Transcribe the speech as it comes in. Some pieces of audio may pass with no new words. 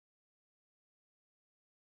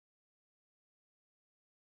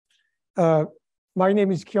My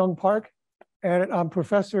name is Kyung Park, and I'm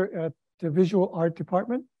professor at the Visual Art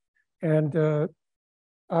Department, and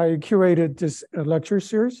I curated this lecture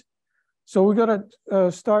series. So we're going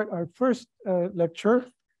to start our first lecture.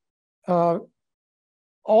 All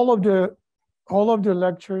of the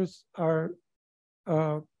lectures are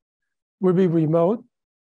will be remote.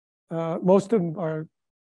 Most of them are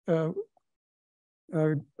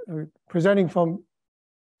presenting from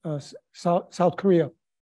South Korea.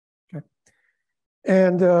 Okay.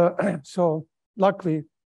 And so luckily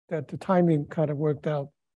that the timing kind of worked out.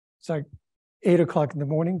 It's like 8 o'clock in the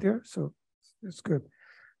morning there, so it's good.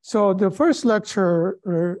 So the first lecturer,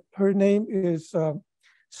 her name is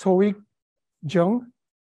Soik Jung,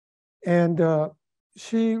 and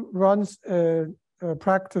she runs a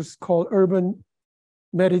practice called Urban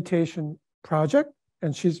Meditation Project,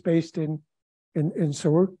 and she's based in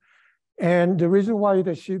Seoul. And the reason why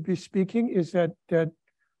that she'll be speaking is that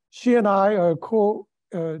she and I are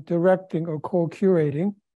co-directing or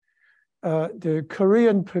co-curating the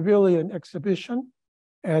Korean Pavilion exhibition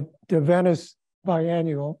at the Venice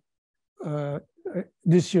Biennale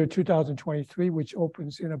this year, 2023, which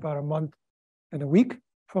opens in about a month and a week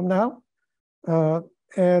from now. So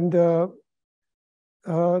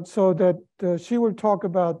that she will talk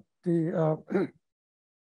about the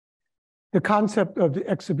concept of the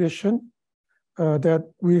exhibition that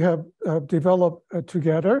we have developed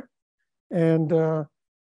together, and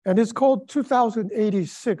it's called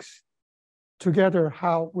 2086 Together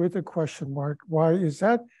How, with a question mark. Why is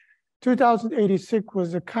that? 2086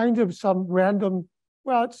 was a kind of some random,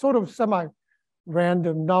 well, it's sort of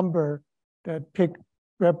semi-random number that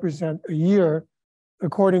represent a year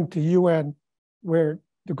according to UN, where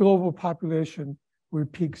the global population will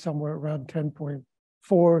peak somewhere around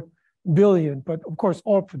 10.4 billion. But of course,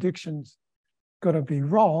 all predictions going to be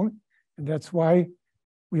wrong. And that's why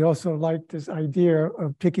we also like this idea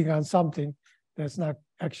of picking on something that's not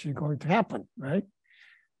actually going to happen, right?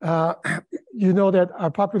 You know that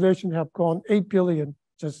our population have gone 8 billion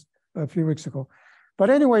just a few weeks ago. But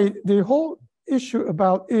anyway, the whole issue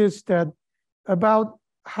about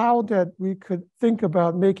how that we could think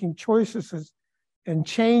about making choices and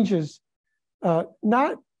changes,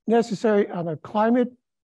 not necessarily on a climate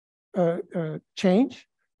change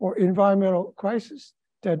or environmental crisis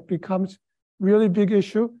that becomes really big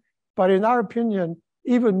issue, but in our opinion,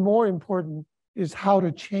 even more important is how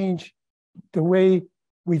to change the way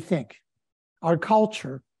we think, our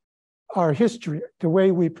culture, our history, the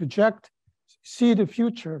way we project, see the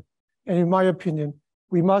future. And in my opinion,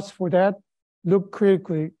 we must, for that, look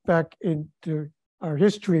critically back into our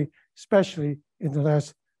history, especially in the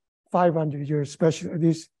last 500 years, especially at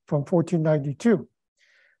least from 1492.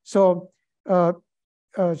 So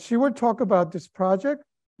she would talk about this project,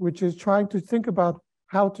 which is trying to think about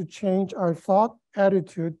how to change our thought,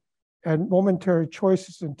 attitude, and momentary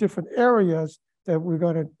choices in different areas that we're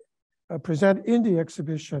going to present in the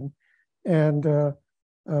exhibition, and we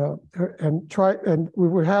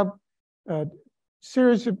will have a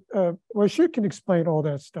series of well, she can explain all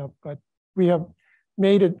that stuff, but we have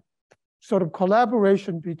made it sort of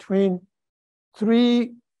collaboration between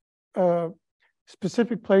 3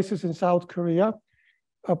 specific places in South Korea,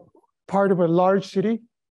 a part of a large city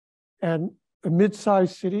and a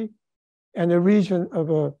mid-sized city and a region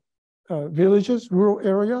of villages, rural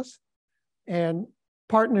areas, and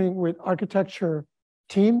partnering with architecture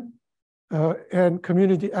team and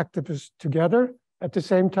community activists together. At the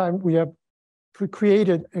same time, we have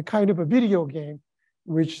created a kind of a video game,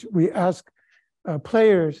 which we ask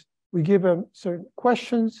players, we give them certain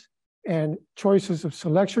questions and choices of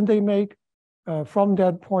selection they make. From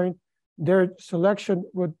that point, their selection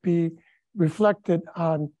would be reflected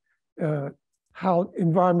on how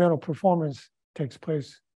environmental performance takes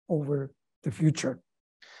place over the future.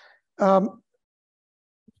 Soik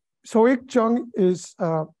Jung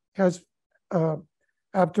has,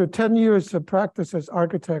 after 10 years of practice as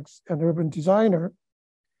architect and urban designer,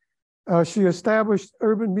 she established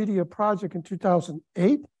Urban Media Project in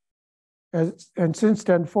 2008, and since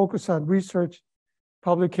then focused on research,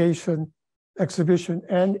 publication, exhibition,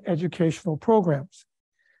 and educational programs.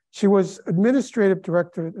 She was administrative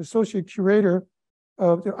director and associate curator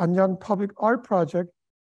of the Anyang Public Art Project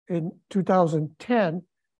in 2010,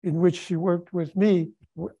 in which she worked with me,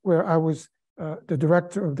 where I was the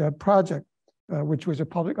director of that project, which was a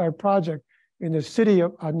public art project in the city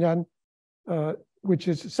of Anyang, which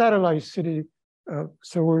is a satellite city of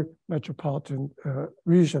Seoul metropolitan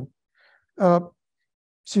region.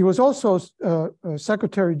 She was also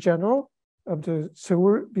Secretary General of the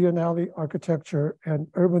Seoul Biennale Architecture and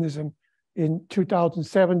Urbanism in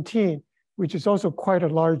 2017, which is also quite a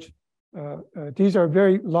large these are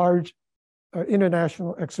very large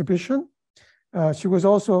international exhibition. She was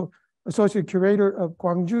also associate curator of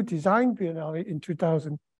Gwangju Design Biennale in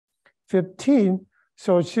 2015.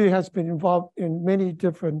 So she has been involved in many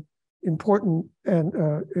different important and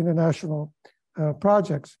international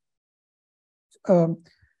projects. Her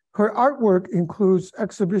artwork includes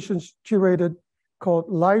exhibitions curated called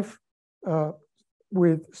Life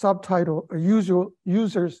with subtitle A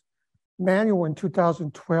User's Manual in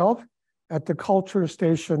 2012 at the Culture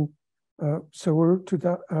Station Seoul,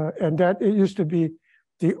 and that it used to be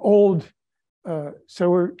the old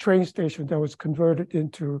Seoul train station that was converted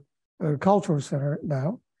into a cultural center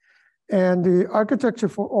now. And the Architecture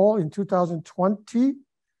for All in 2020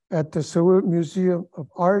 at the Seoul Museum of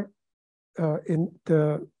Art in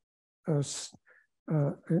the,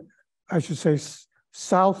 I should say,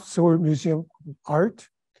 South Seoul Museum of Art,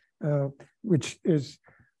 which is,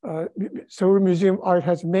 Seoul Museum of Art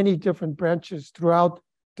has many different branches throughout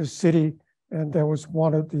the city, and there was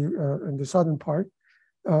one of the in the southern part.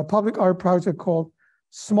 Public art project called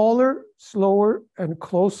Smaller, Slower, and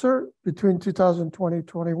Closer between 2020 and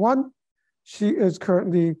 2021. She is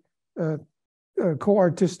currently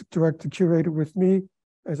co-artistic director, curator with me,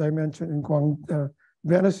 as I mentioned, in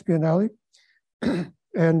Venice Biennale.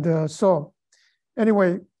 And so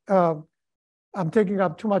anyway, I'm taking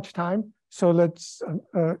up too much time, so let's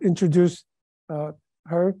introduce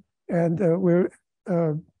her. And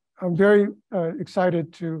I'm very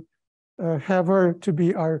excited to have her to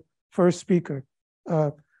be our first speaker.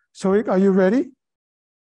 So are you ready?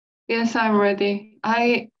 Yes, I'm ready.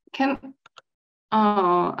 I can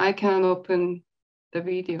open the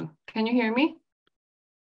video. Can you hear me?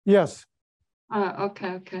 Yes.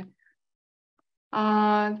 Okay.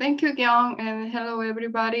 Thank you, Kyung, and hello,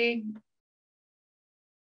 everybody.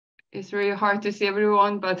 It's really hard to see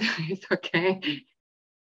everyone, but it's okay.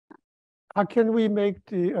 How can we make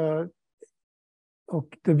the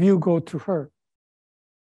view go to her?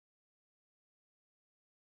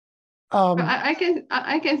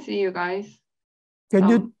 I can see you guys. Can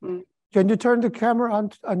you turn the camera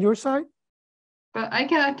on your side? But I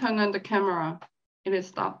cannot turn on the camera. It is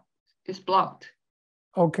stopped. It's blocked.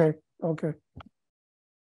 Okay.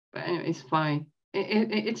 But anyway, it's fine.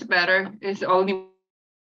 It's better. It's only.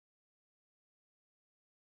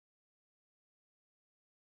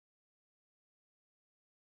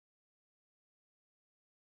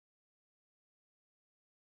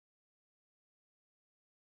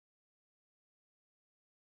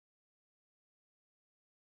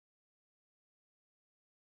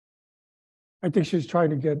 I think she's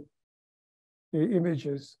trying to get the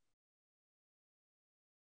images.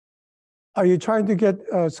 Are you trying to get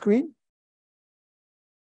a screen?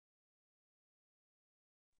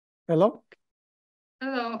 Hello?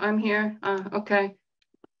 Hello, I'm here. Okay.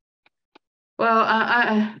 Well,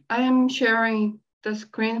 I am sharing the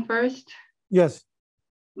screen first. Yes.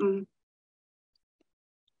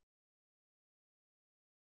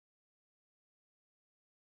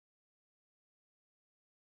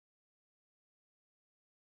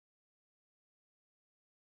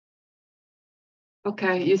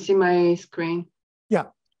 Okay, you see my screen?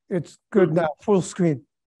 Yeah, it's good now. Full screen.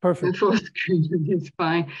 Perfect. Full screen is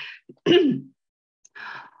fine.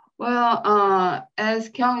 Well, as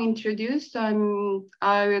Kyung introduced, I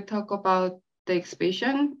will talk about the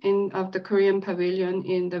exhibition of the Korean Pavilion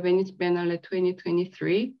in the Venice Biennale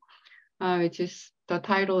 2023, which is, the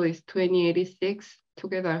title is 2086,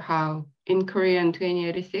 Together How? In Korean,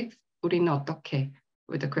 2086, 우리는 어떻게?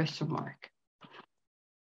 With a question mark.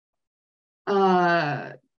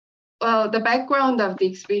 Well, the background of the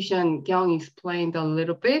exhibition, Kyung explained a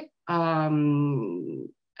little bit. Well,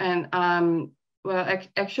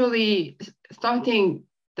 actually, starting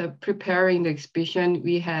preparing the exhibition,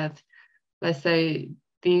 we had, let's say,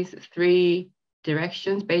 these three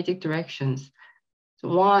directions, basic directions. So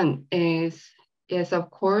one is, yes, of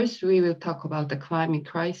course, we will talk about the climate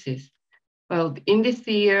crisis. Well, in this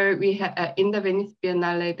year, we have in the Venice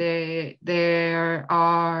Biennale, there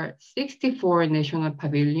are 64 national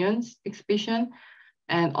pavilions exhibition,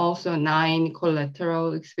 and also 9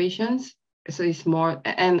 collateral exhibitions. So it's more,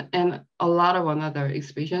 and a lot of other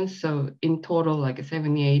exhibitions. So in total, like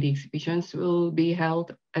 70, 80 exhibitions will be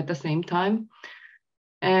held at the same time.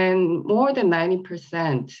 And more than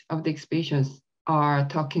 90% of the exhibitions are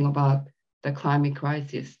talking about the climate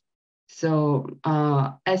crisis. So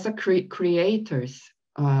as a creators,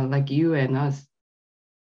 like you and us,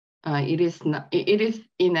 it is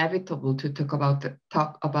inevitable to talk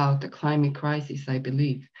about the climate crisis, I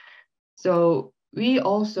believe. So we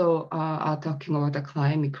also are talking about the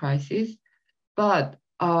climate crisis, but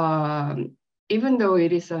even though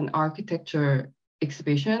it is an architecture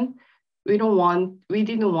exhibition, we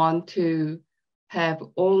didn't want to have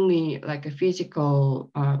only like a physical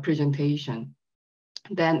presentation.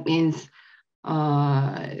 That means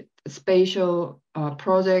spatial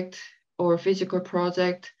project or physical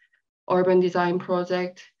project, urban design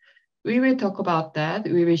project. We will talk about that,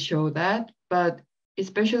 we will show that, but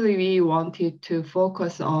especially we wanted to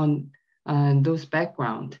focus on those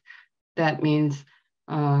background. That means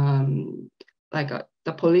the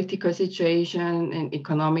political situation and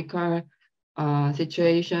economical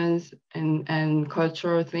situations and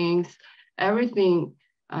cultural things, everything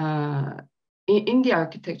in the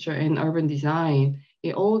architecture and urban design,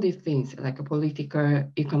 in all these things like a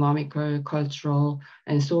political, economical, cultural,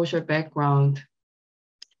 and social background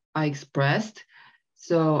are expressed.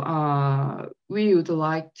 So we would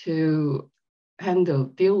like to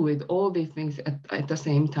deal with all these things at the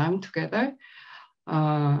same time together.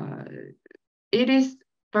 It is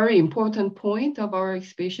very important point of our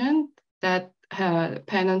exhibition that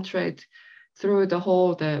penetrate through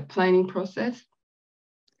the planning process.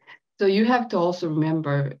 So you have to also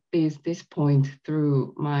remember this point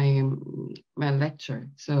through my lecture.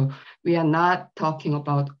 So we are not talking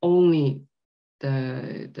about only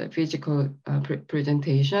the physical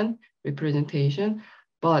representation,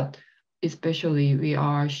 but especially we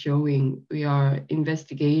are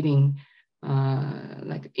investigating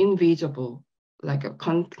like invisible, like a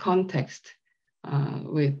context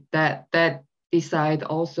with that decide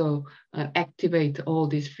also activate all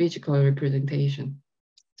this physical representation.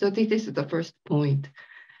 So this is the first point.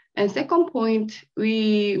 And second point,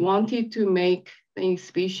 we wanted to make the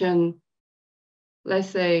exhibition, let's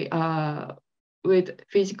say, with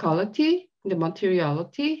physicality, the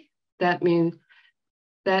materiality. That means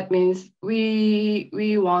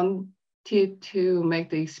we wanted to make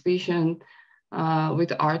the exhibition with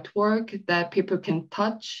artwork that people can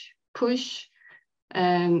touch, push,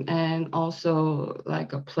 and also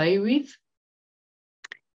like play with.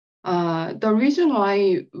 The reason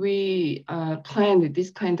why we planned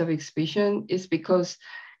this kind of exhibition is because,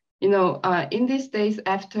 in these days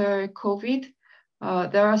after COVID,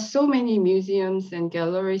 there are so many museums and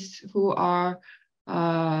galleries who are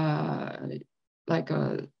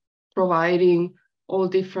providing all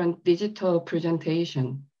different digital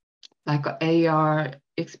presentation, like AR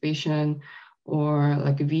exhibition or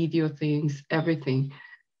like video things, everything.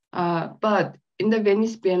 But in the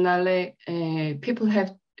Venice Biennale, people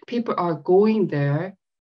are going there,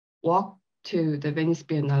 walk to the Venice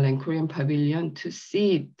Biennale and Korean Pavilion to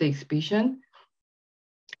see the exhibition.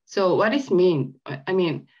 So what does it mean? I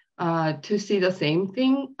mean, to see the same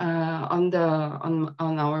thing on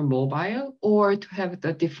our mobile, or to have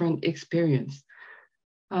the different experience.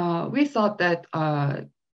 We thought that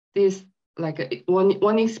this like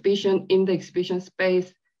one exhibition in the exhibition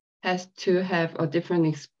space has to have a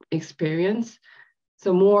different experience.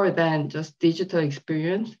 So more than just digital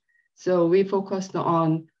experience. So we focused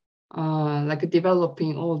on like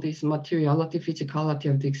developing all this materiality, physicality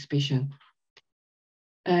of the exhibition.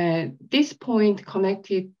 This point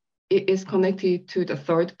is connected to the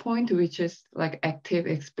third point, which is like active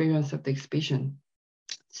experience of the exhibition.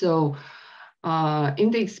 So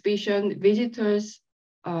in the exhibition, visitors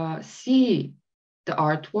see the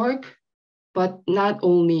artwork, but not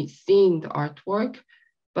only seeing the artwork,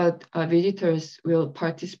 but visitors will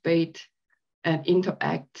participate and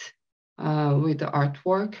interact with the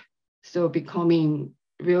artwork. So becoming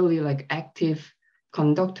really like active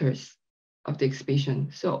conductors of the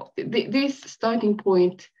exhibition. So this starting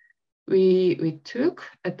point we took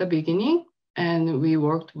at the beginning, and we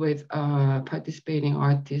worked with participating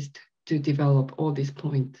artists to develop all these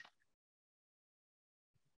points.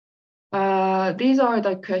 These are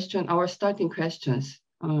our starting questions.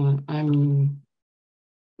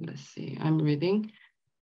 Let's see, I'm reading.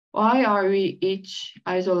 Why are we each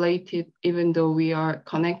isolated even though we are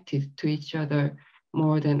connected to each other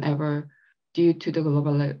more than ever due to the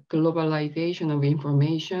globalization of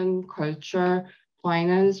information, culture,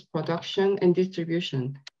 finance, production, and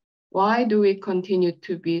distribution? Why do we continue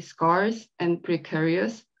to be scarce and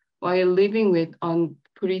precarious while living with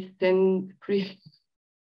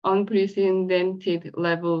unprecedented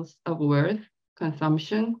levels of wealth,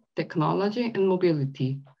 consumption, technology, and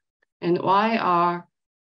mobility? And why are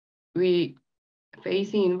we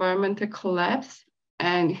facing environmental collapse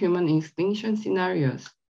and human extinction scenarios?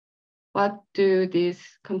 What do these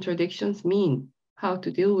contradictions mean? How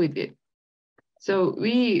to deal with it? So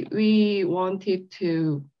we wanted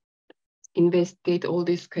to investigate all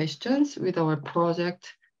these questions with our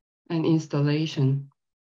project and installation.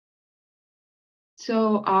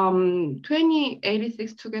 So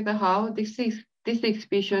 2086 Together How, this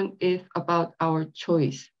exhibition is about our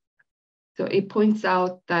choice. So it points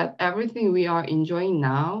out that everything we are enjoying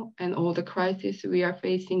now and all the crises we are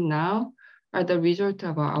facing now are the result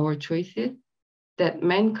of our choices that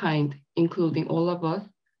mankind, including all of us,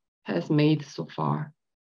 has made so far.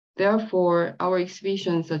 Therefore, our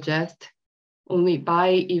exhibition suggests only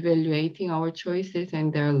by evaluating our choices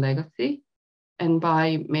and their legacy, and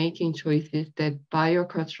by making choices that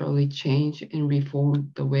bioculturally change and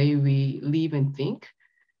reform the way we live and think,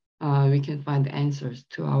 we can find answers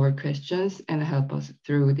to our questions and help us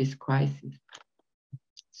through this crisis.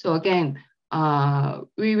 So again,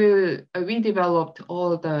 we developed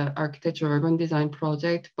all the architecture urban design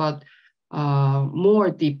project, but more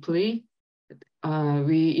deeply,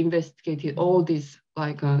 we investigated all these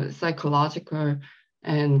like psychological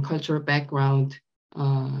and cultural background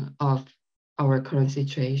of our current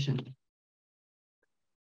situation.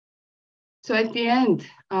 So at the end,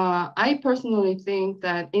 I personally think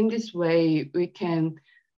that in this way we can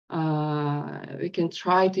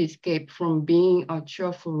try to escape from being a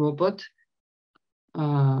cheerful robot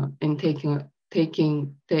and take the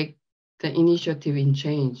initiative in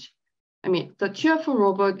change. I mean, the cheerful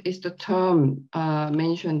robot is the term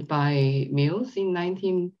mentioned by Mills in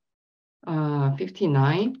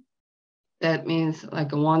 1959. That means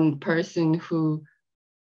like one person who,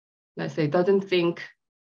 let's say, doesn't think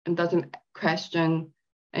and doesn't question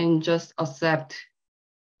and just accept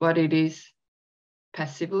what it is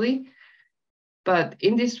passively. But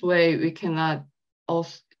in this way, we cannot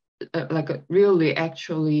also really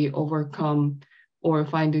actually overcome or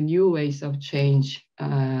find new ways of change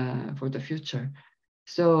for the future.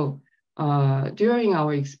 So during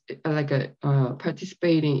our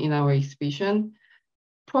participating in our exhibition,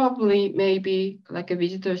 probably maybe like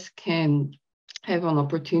visitors can have an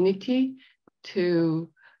opportunity to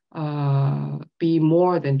be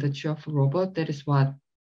more than the cheerful robot. That is what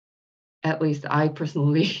at least I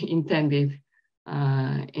personally intended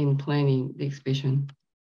in planning the exhibition.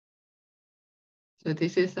 So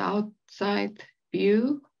this is the outside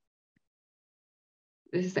view.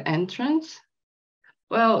 This is the entrance.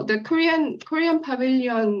 Well, the Korean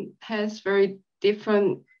Pavilion has very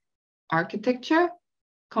different architecture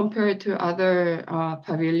compared to other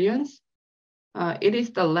pavilions. It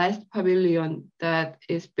is the last pavilion that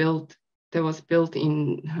was built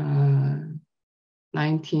in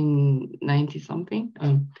 1990 something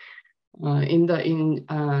in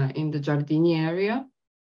the Giardini area.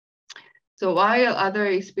 So while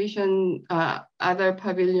other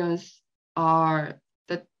pavilions are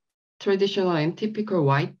the traditional and typical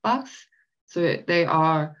white box, so they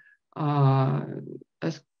are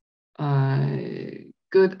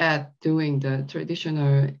good at doing the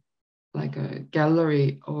traditional like a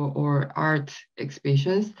gallery or art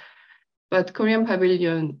exhibitions, but Korean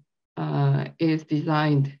Pavilion was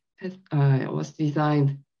designed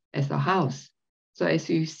as a house. So as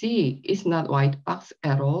you see, it's not white box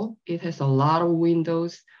at all. It has a lot of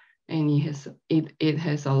windows, and it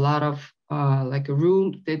has a lot of like a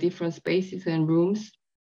room, the different spaces and rooms.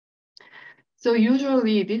 So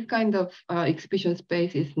usually this kind of exhibition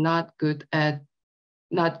space is not good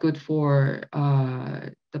for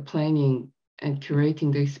the planning and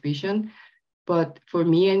curating the exhibition. But for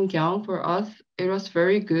me and Kyung, for us, it was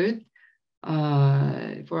very good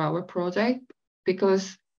for our project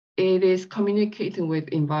because it is communicating with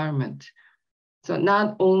environment. So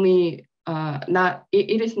not only,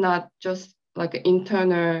 it is not just like an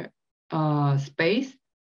internal space,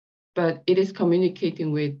 but it is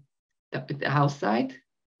communicating with the outside,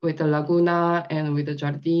 with the Laguna and with the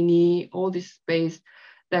Giardini, all this space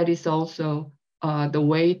that is also the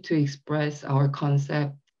way to express our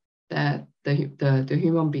concept that the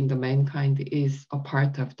human being, the mankind, is a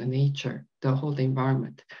part of the nature, the whole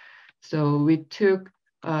environment. So we took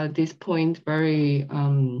this point very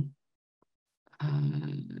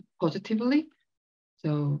positively.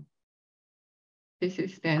 So this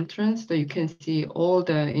is the entrance, so you can see all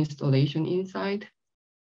the installation inside.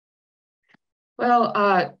 Well,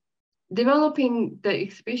 developing the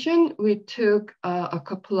exhibition, we took a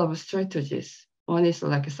couple of strategies. One is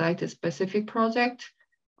like a site-specific project.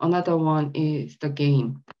 Another one is the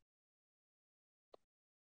game.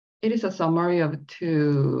 It is a summary of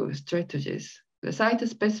two strategies. The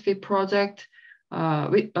site-specific project,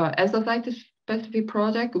 as a site-specific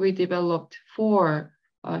project, we developed 4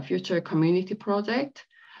 future community projects.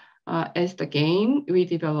 As the game, we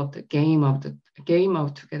developed a game of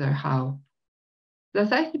Together How. The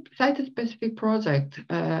site-specific project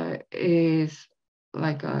is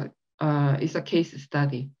like is a case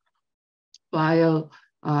study, while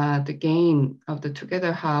the game of the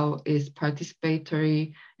Together How is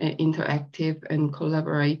participatory, interactive, and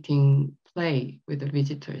collaborating play with the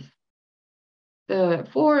visitors. The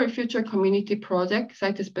 4 future community project,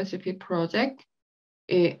 site-specific project,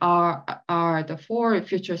 are the 4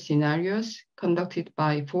 future scenarios conducted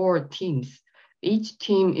by 4 teams. Each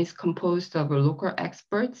team is composed of local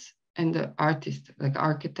experts and the artists, like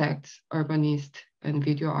architects, urbanists, and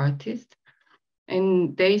video artists.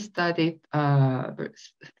 And they studied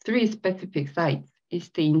 3 specific sites: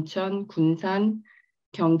 East Incheon, Gunsan,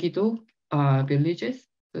 Gyeonggi-do villages,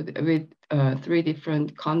 with 3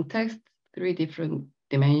 different contexts, 3 different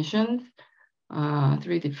dimensions,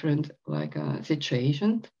 3 different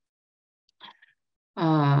situations.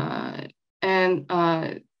 And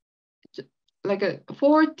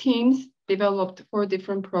 4 teams developed 4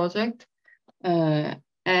 different projects, and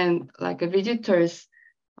visitors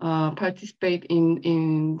participate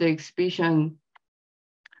in the exhibition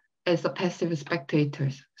as a passive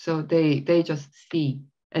spectators. So they just see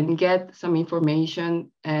and get some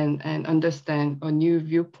information and understand a new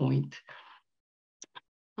viewpoint.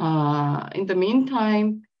 In the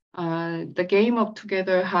meantime, the game of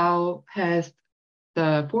Together How has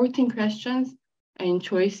the 14 questions and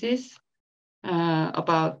choices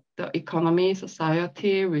about the economy,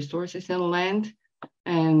 society, resources, and land.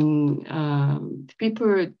 And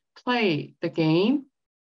people play the game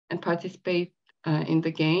and participate in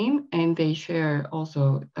the game, and they share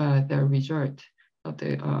also the result of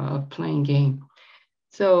the playing game.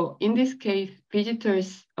 So in this case,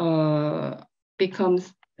 visitors become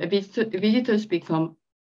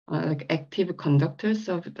active conductors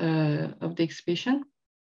of the exhibition.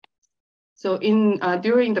 So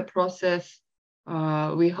during the process,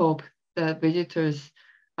 we hope that visitors,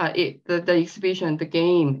 the exhibition, the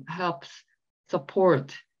game helps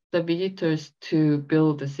support the visitors to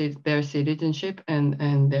build their citizenship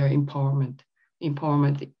and their empowerment.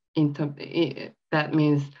 That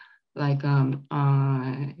means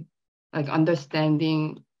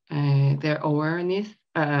understanding their awareness,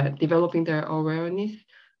 developing their awareness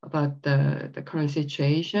about the current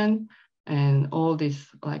situation and all this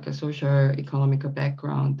a social economic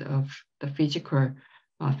background of the physical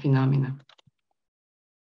phenomena.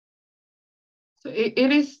 So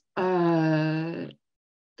it is the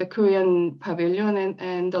Korean Pavilion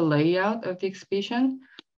and the layout of the exhibition.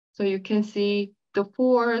 So you can see the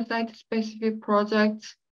 4 site-specific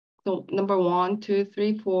projects. So number 1, 2,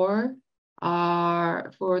 3, 4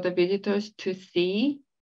 are for the visitors to see.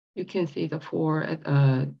 You can see the 4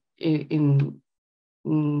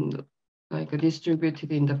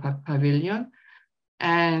 distributed in the pavilion.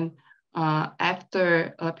 And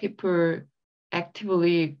after people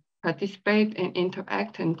actively participate and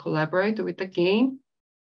interact and collaborate with the game,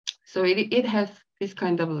 so it has this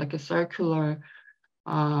kind of a circular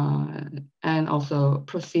and also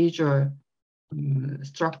procedure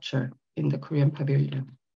structure in the Korean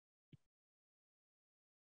Pavilion.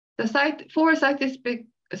 The 4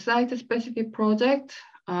 site-specific project,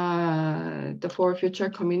 the 4 future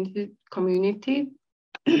community.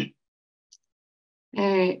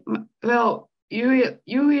 Well, you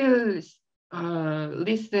will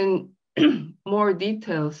listen more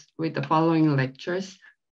details with the following lectures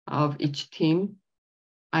of each team.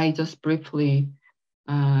 I just briefly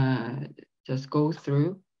just go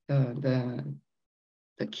through the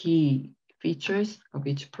key features of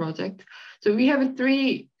each project. So we have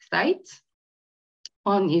 3 sites.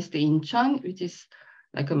 One is the Incheon, which is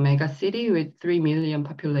like a mega city with 3 million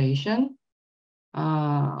population.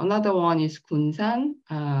 Another one is Gunsan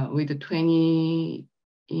with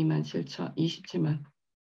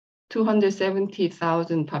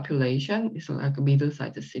 270,000 population. It's like a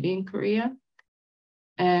middle-sized city in Korea.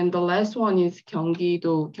 And the last one is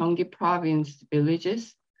Gyeonggi-do, Gyeonggi province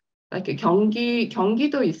villages. Like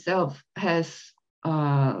Gyeonggi-do itself has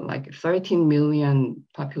 13 million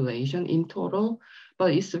population in total,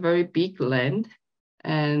 but it's a very big land.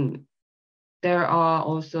 And there are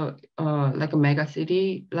also like a mega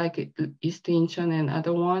city, like East Incheon and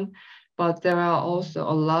other one, but there are also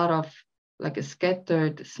a lot of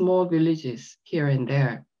scattered small villages here and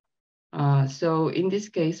there. So in this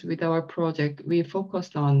case, with our project, we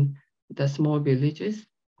focused on the small villages.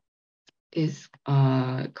 Is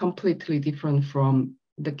completely different from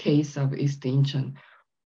the case of East Incheon.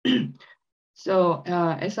 So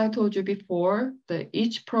as I told you before,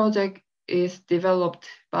 each project is developed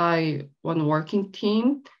by one working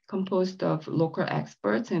team composed of local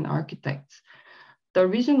experts and architects. The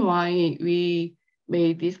reason why we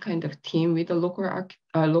made this kind of team with the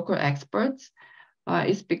local experts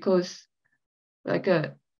is because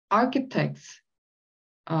architects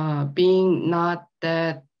being not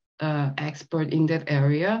that expert in that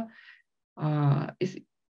area,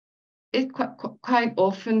 it's quite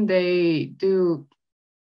often they do,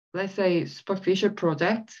 let's say, superficial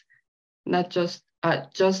projects, not just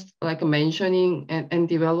like mentioning and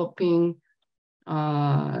developing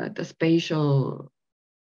the spatial,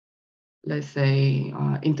 let's say,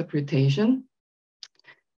 interpretation.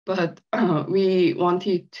 But we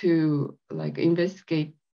wanted to like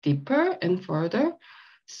investigate deeper and further.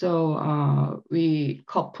 So we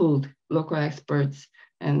coupled local experts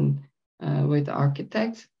and with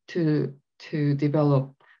architects to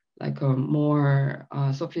develop like a more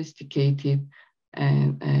sophisticated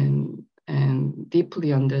and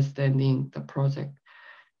deeply understanding the project.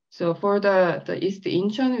 So for the East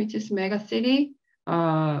Incheon, which is mega city,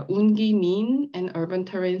 Ungi Min and Urban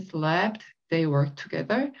Terrains Lab, they worked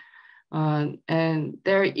together. And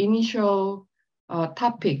their initial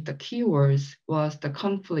topic, the keywords, was the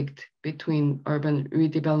conflict between urban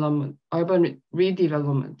redevelopment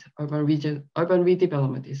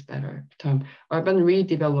is better term, urban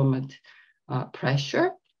redevelopment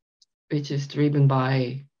pressure, which is driven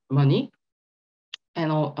by money,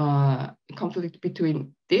 and conflict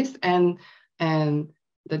between this and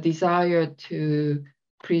the desire to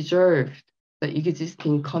preserve the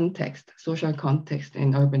existing context, social context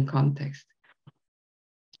and urban context.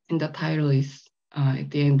 And the title is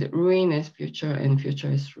at the end, Ruin as Future and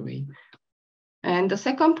Future as Ruin. And the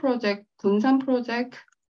second project, Gunsan project,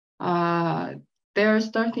 their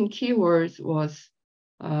starting keywords was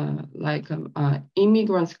like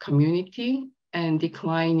immigrants community and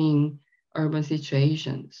declining urban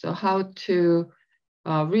situation. So how to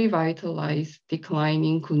revitalize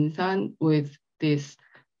declining Gunsan with this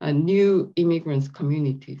new immigrants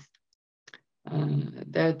communities.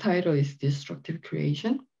 Their title is Destructive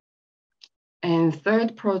Creation. And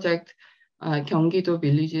third project, Gyeonggi-do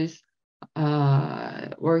Villages,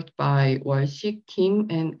 worked by Walshik,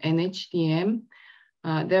 Kim, and NHDM.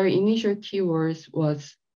 Their initial keywords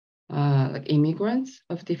was like immigrants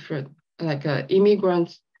of different, like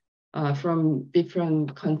immigrants from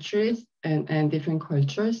different countries and different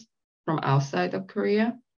cultures from outside of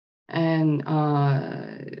Korea, and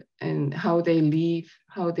how they live,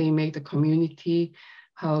 how they make the community,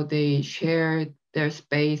 how they share their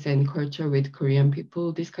space and culture with Korean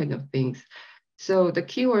people, these kind of things. So the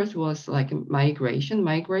keywords was like migration,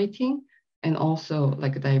 migrating, and also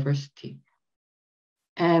like diversity.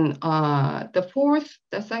 And the fourth,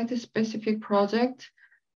 the site-specific project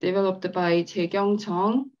developed by Jae-kyung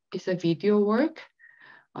Jung, is a video work.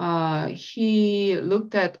 He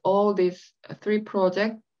looked at all these three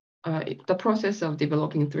projects, the process of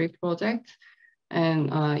developing three projects,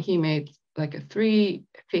 and he made like three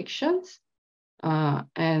fictions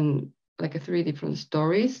and like three different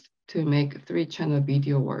stories to make 3-channel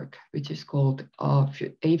video work, which is called A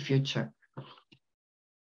Future.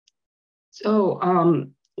 So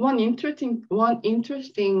one interesting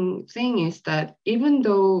thing is that even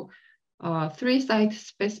though three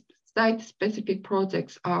site-specific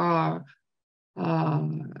projects are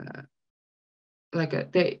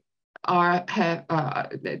like they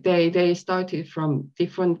started from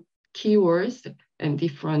different keywords and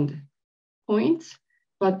different points,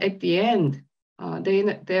 but at the end,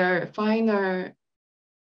 their final,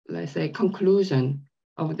 let's say, conclusion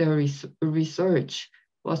of their research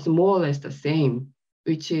was more or less the same,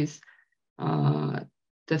 which is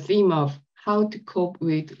the theme of how to cope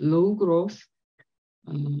with low growth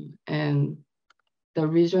and the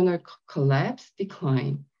regional collapse,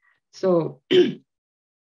 decline. So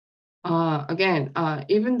again,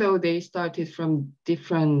 even though they started from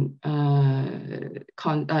different,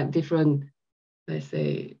 different, let's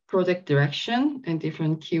say, project direction and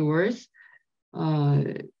different keywords,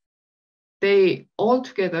 they all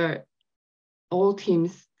together, all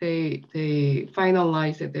teams, they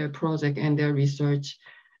finalized their project and their research,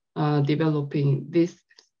 developing these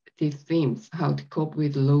themes, how to cope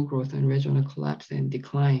with low growth and regional collapse and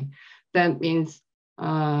decline. That means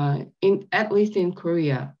at least in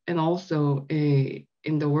Korea and also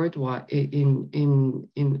in the worldwide,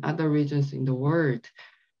 in other regions in the world,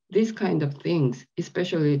 these kind of things,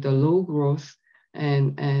 especially the low growth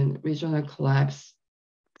and regional collapse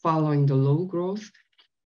following the low growth,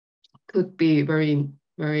 could be very,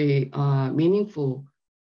 very meaningful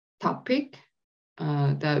topic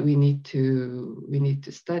that we need to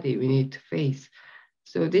study, we need to face.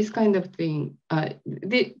 So this kind of thing,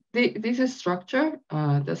 this is structure,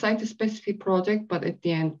 the site-specific project, but at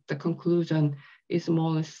the end, the conclusion is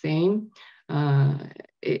more or less same.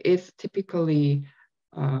 It's typically,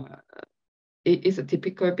 it is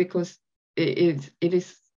typical because it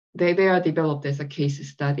is they are developed as a case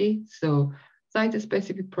study. So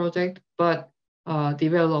site-specific project, but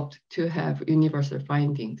developed to have universal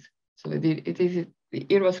findings. So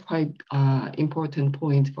it was quite important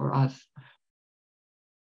point for us.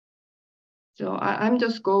 So I'm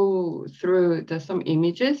just go through some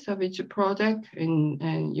images of each project,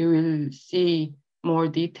 and you will see more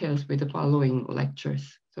details with the following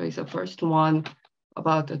lectures. So it's the first one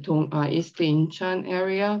about the East Incheon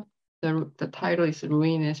area. The title is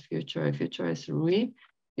Ruin as Future, Future as Ruin.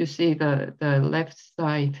 You see the left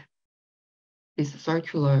side is a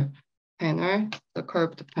circular panel, the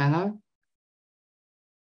curved panel.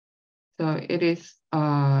 So it is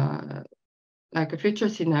like a future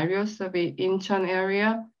scenarios of the Incheon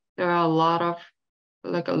area. There are a lot of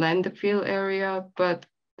like a landfill area, but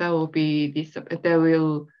that will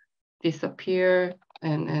disappear,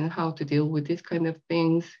 and how to deal with these kind of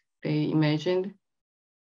things they imagined.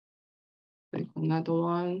 Another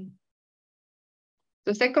one.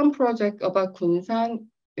 The second project about Gunsan,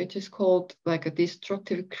 which is called like a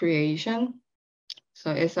destructive creation.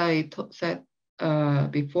 So as I said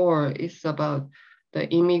before, it's about the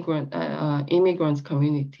immigrants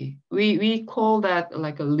community. We call that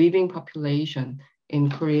like a living population in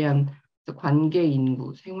Korean, the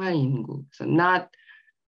관계인구, 생활인구. So not,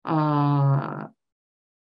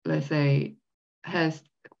 let's say, has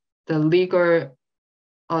the legal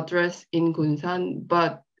address in Gunsan,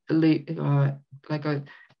 but like a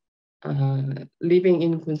living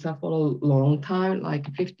in Gunsan for a long time, like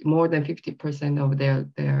more than 50% of their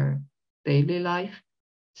daily life.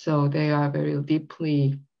 So they are very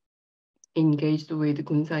deeply engaged with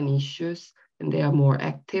Gunsan issues, and they are more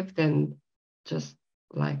active than just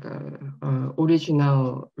like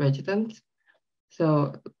original residents.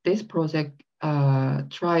 So this project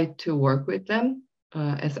tried to work with them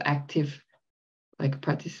as active like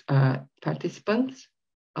participants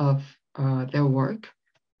of their work,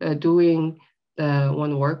 doing the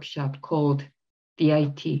one workshop called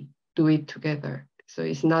DIT, Do It Together. So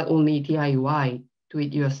it's not only DIY, do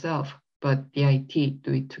it yourself, but DIT,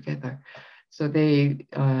 do it together. So they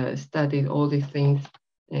studied all these things,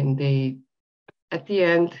 and they, at the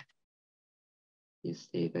end, you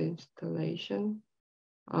see the installation.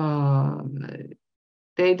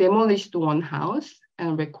 They demolished one house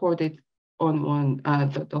and recorded on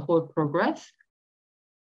the whole progress.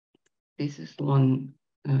 This is one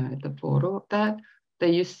the photo of that.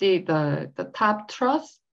 Then you see the top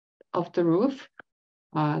truss of the roof.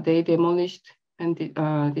 They demolished and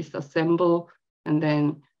disassemble, and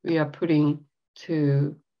then we are putting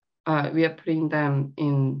them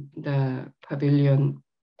in the pavilion,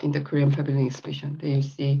 in the Korean Pavilion exhibition. Then you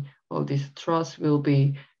see all this truss will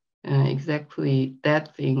be exactly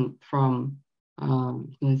that thing from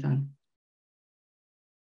Gunsan.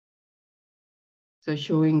 So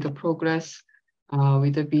showing the progress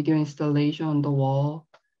with the video installation on the wall.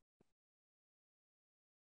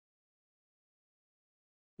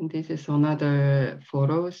 And this is another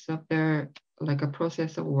photos of their, like a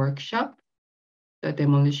process of workshop, the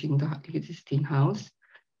demolishing the existing house.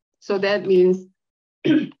 So that means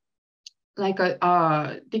like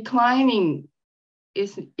a declining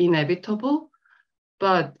is inevitable,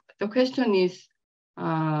 but the question is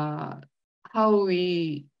how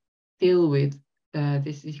we deal with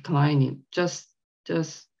this declining. Just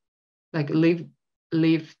like leave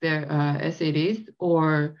there as it is,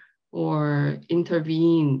 or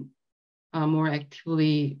intervene more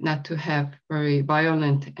actively, not to have very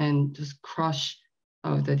violent and just crush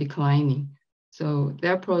the declining. So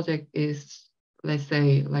their project is, let's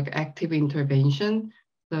say, like active intervention,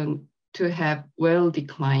 so to have well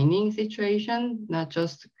declining situation, not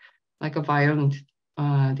just like a violent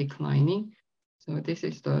declining. So this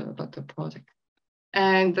is about the project.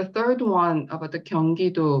 And the third one about the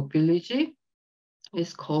Gyeonggi-do village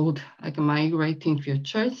is called like Migrating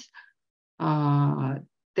Futures.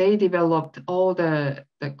 They developed all the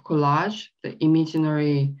collage, the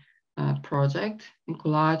imaginary project, and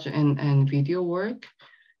collage and video work,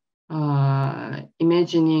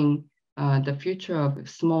 imagining the future of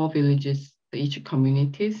small villages, each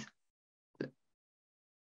communities.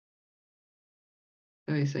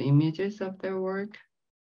 So it's images of their work.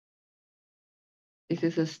 This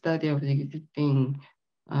is a study of the existing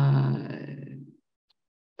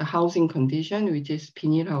the housing condition, which is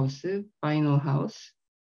비닐 house, vinyl house.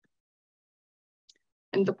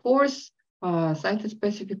 And the fourth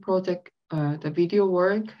site-specific project, the video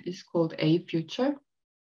work, is called A Future.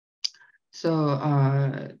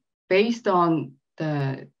 So based on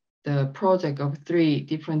the project of 3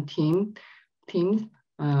 different teams,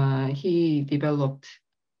 he developed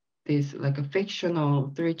this like a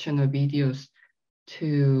fictional 3-channel videos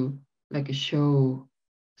to like show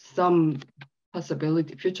some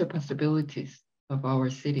future possibilities of our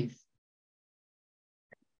cities.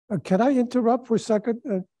 Can I interrupt for a second?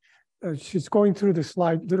 She's going through the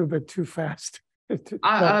slide a little bit too fast.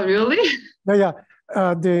 Really? Yeah.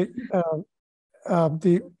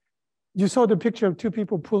 You saw the picture of two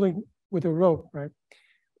people pulling with a rope, right?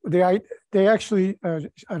 They actually,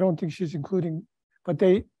 I don't think she's including, but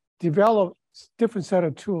they developed different set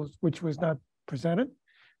of tools, which was not presented.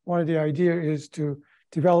 One of the idea is to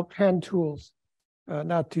develop hand tools,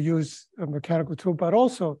 not to use a mechanical tool, but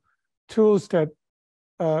also tools that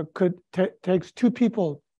takes two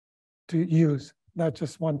people to use, not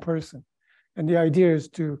just one person. And the idea is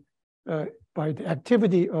to, by the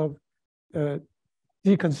activity of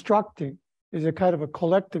deconstructing, is a kind of a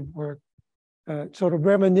collective work, sort of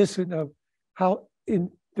reminiscent of how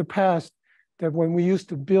in the past that when we used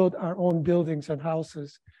to build our own buildings and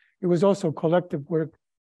houses, it was also collective work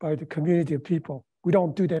by the community of people. We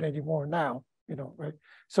don't do that anymore now, right?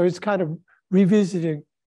 So it's kind of revisiting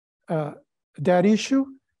that issue.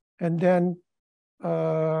 And then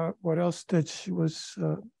what else did she was,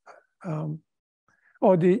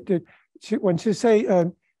 when she say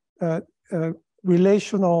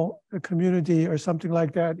relational community or something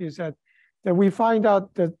like that, is that we find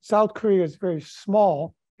out that South Korea is very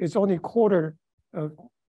small. It's only a quarter of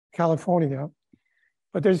California,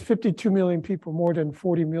 but there's 52 million people, more than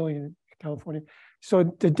 40 million in California. So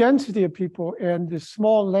the density of people and the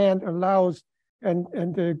small land allows, and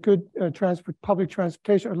the good public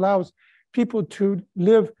transportation allows people to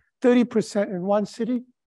live 30% in one city,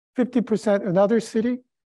 50% in another city,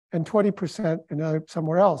 and 20% in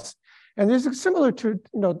somewhere else. And this is similar to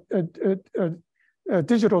a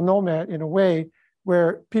digital nomad in a way,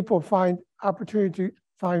 where people find opportunity to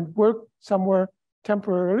find work somewhere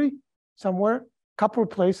temporarily, somewhere, couple of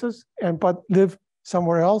places, but live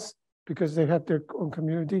somewhere else because they have their own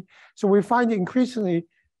community. So we find increasingly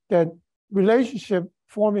that relationship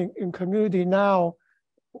forming in community now,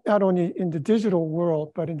 not only in the digital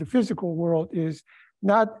world, but in the physical world, is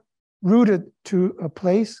not rooted to a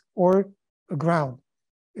place or a ground.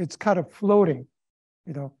 It's kind of floating,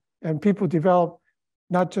 and people develop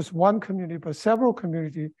not just one community, but several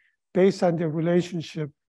communities based on their relationship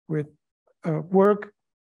with work,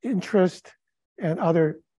 interest, and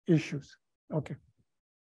other issues. Okay.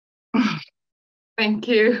 Thank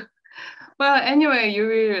you. Well, anyway,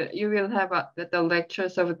 you will have the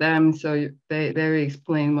lectures of them, so they will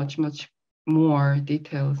explain much more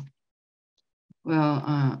details.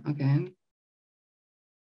 Well, again.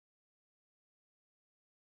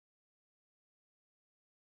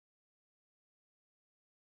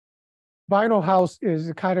 Vinyl House is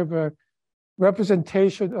a kind of a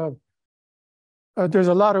representation of, there's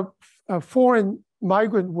a lot of foreign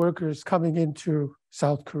migrant workers coming into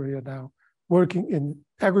South Korea now, working in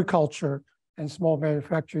agriculture and small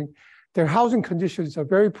manufacturing. Their housing conditions are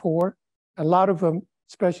very poor. A lot of them,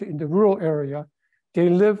 especially in the rural area, they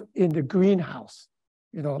live in the greenhouse,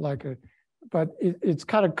 but it's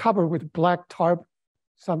kind of covered with black tarp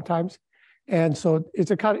sometimes. And so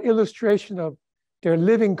it's a kind of illustration of their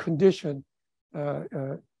living condition.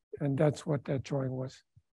 And that's what that drawing was.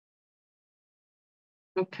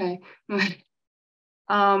 Okay.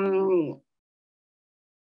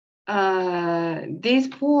 These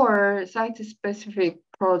 4 site-specific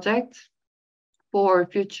projects for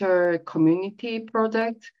future community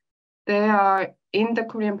projects, they are in the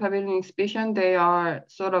Korean Pavilion exhibition. They are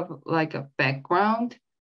sort of like a background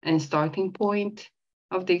and starting point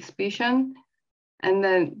of the exhibition. And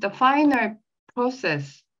then the final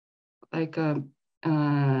process, like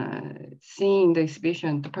seeing the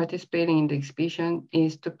exhibition, to participating in the exhibition,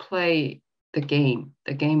 is to play the game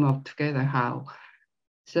of Together How.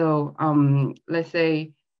 So let's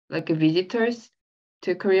say like visitors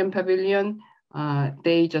to Korean Pavilion,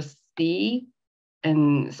 they just see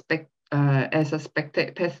and as a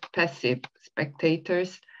passive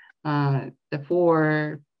spectators, the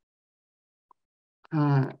 4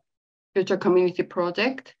 future community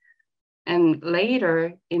project. And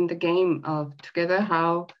later in the game of Together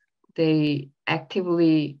How, they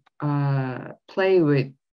actively play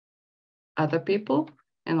with other people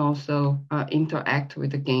and also interact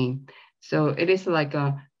with the game. So it is like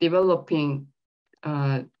developing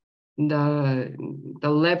the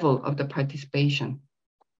level of the participation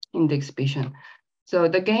in the exhibition. So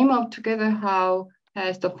the game of Together How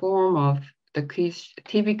has the form of the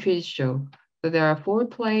TV quiz show. So there are 4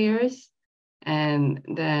 players, and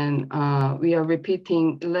then we are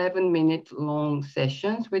repeating 11-minute long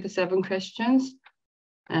sessions with 7 questions.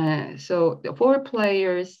 So the 4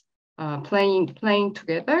 players playing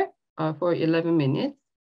together for 11 minutes.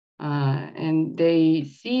 And they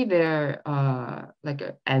see their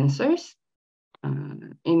answers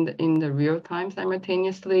in the real time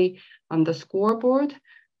simultaneously on the scoreboard,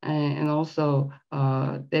 and also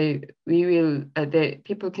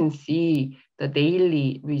people can see the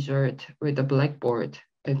daily result with the blackboard,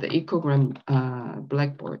 the ecogram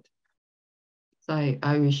blackboard. So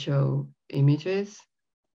I will show images.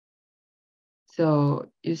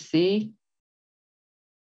 So you see.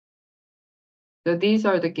 So these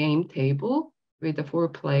are the game table with the 4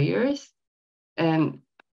 players, and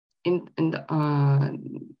in the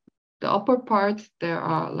upper part there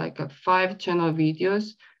are like 5 channel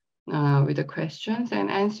videos with the questions and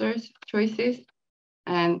answers choices,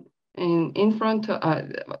 and in front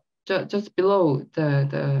just below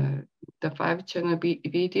the 5 channel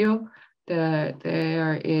video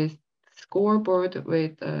there is scoreboard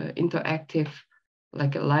with interactive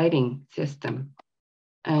like a lighting system.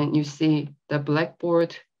 And you see the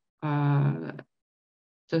blackboard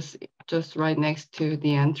just right next to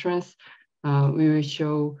the entrance. We will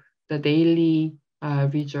show the daily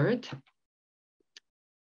result.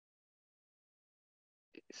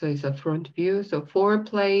 So it's a front view. So 4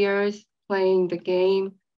 players playing the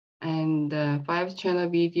game, and 5 channel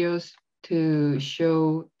videos to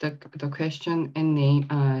show the question and name,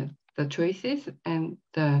 the choices, and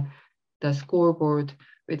the scoreboard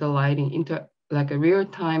with the lighting like a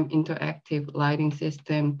real-time interactive lighting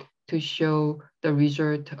system to show the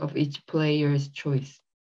result of each player's choice.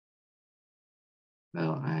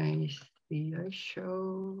 Well, I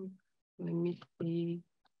show, let me see.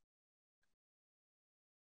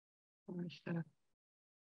 Where's that?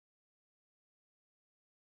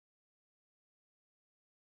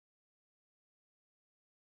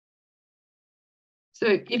 So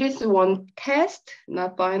it is one test,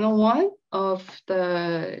 not final one, of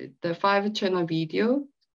the 5 channel video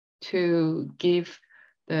to give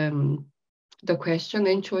them the question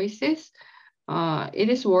and choices. It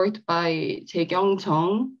is worked by Jae-kyung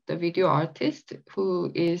Jung, the video artist, who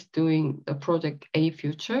is doing the project A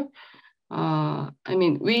Future. I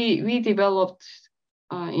mean, we developed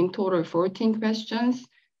in total 14 questions,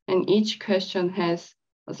 and each question has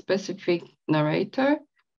a specific narrator,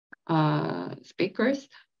 speakers,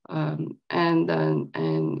 and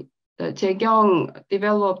the Jae-kyung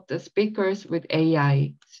developed the speakers with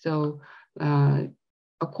AI. So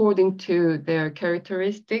according to their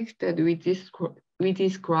characteristics that we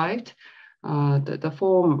described, the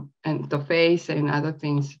form and the face and other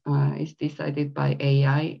things is decided by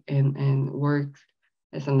AI and works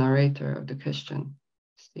as a narrator of the question.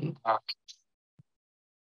 See?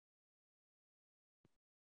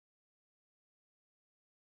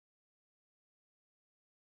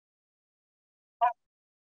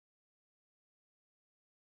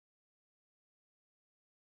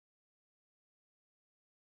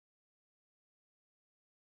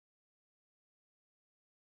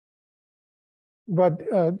 But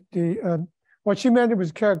what she meant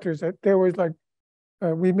was characters. That there was like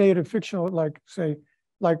we made a fictional, like say,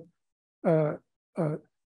 like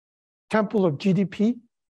temple of GDP,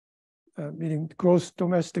 meaning gross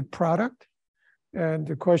domestic product, and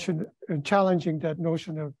the question challenging that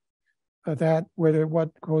notion of that whether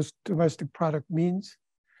what gross domestic product means.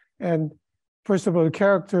 And first of all, the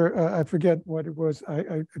character I forget what it was.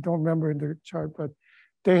 I don't remember in the chart, but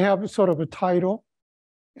they have sort of a title.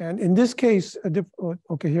 And in this case,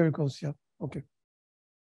 okay, here it goes. Yeah, okay.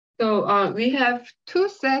 So we have 2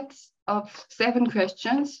 sets of 7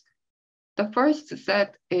 questions. The first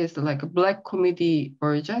set is like a black comedy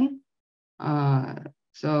version.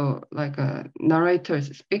 So like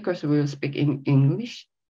speakers will speak in English.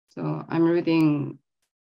 So I'm reading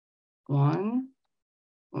one.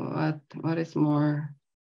 What is more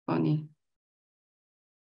funny?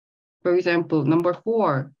 For example, number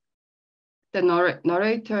 4. The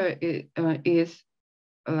narrator is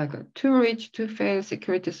like too rich to fail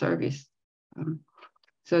security service.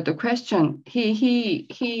 So the question,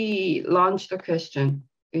 he launched a question,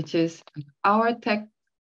 which is, our tech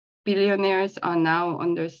billionaires are now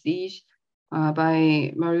under siege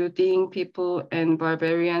by marauding people and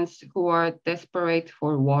barbarians who are desperate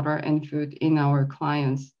for water and food in our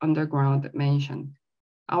clients' underground mansion.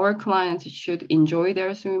 Our clients should enjoy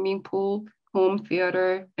their swimming pool, home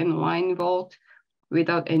theater, and wine vault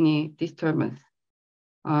without any disturbance.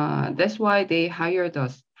 That's why they hired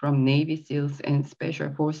us from Navy SEALs and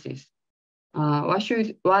Special Forces. What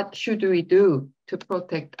should we do to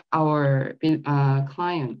protect our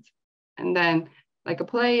clients? And then like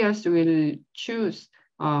players will choose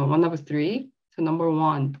one of 3. So number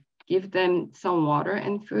 1, give them some water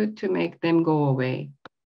and food to make them go away.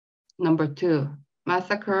 Number 2,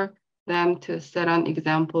 massacre them to set on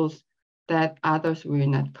examples that others will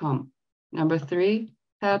not come. Number 3,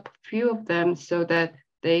 help few of them so that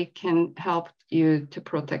they can help you to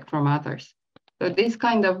protect from others. So this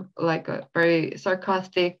kind of like a very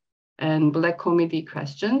sarcastic and black comedy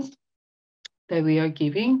questions that we are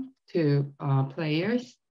giving to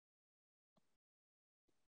players.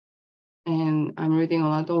 And I'm reading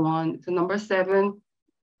another one. So number 7,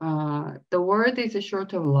 the world is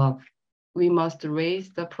short of love. We must raise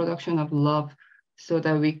the production of love so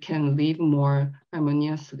that we can live more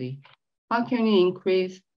harmoniously. How can we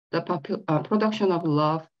increase the production of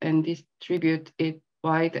love and distribute it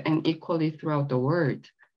wide and equally throughout the world?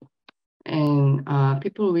 And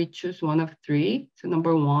people will choose one of 3. So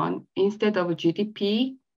number 1, instead of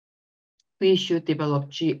GDP, we should develop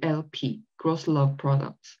GLP, gross love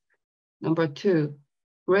products. Number 2,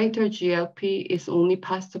 greater GLP is only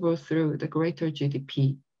possible through the greater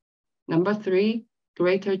GDP. Number 3,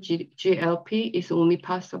 greater GLP is only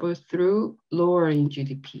possible through lowering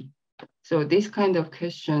GDP. So this kind of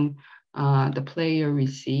question, the player will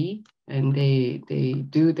see, and they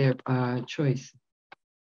do their choice.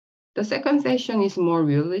 The second session is more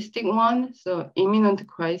realistic one. So imminent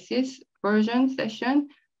crisis version session,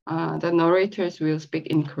 the narrators will speak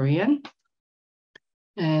in Korean.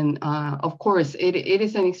 And of course, it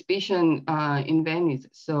is an exhibition in Venice.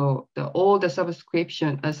 So all the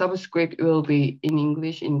subscript will be in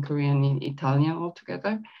English, in Korean, in Italian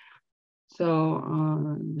altogether. So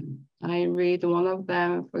I read one of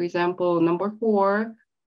them. For example, number 4,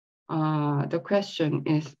 the question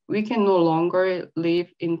is, we can no longer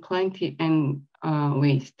live in plenty and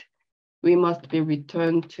waste. We must be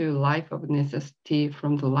returned to life of necessity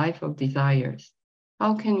from the life of desires.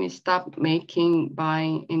 How can we stop making,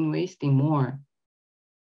 buying, and wasting more?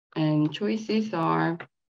 And choices are,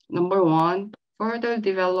 number 1, further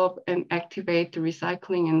develop and activate the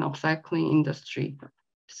recycling and upcycling industry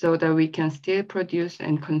so that we can still produce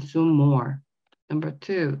and consume more. Number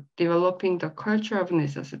 2, developing the culture of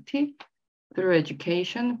necessity through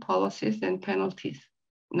education, policies, and penalties.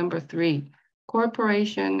 Number 3,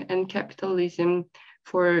 cooperation and capitalism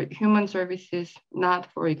for human services, not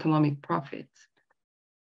for economic profits.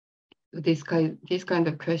 This kind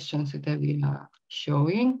of questions that we are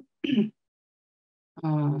showing.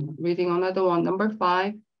 Reading another one, number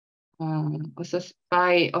 5,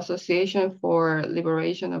 by Association for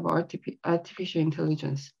Liberation of Artificial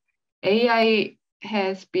Intelligence. AI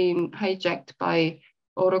has been hijacked by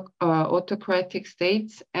autocratic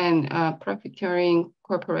states and profiteering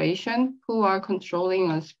corporations who are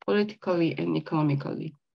controlling us politically and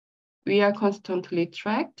economically. We are constantly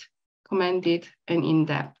tracked, commanded, and in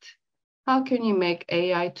debt. How can you make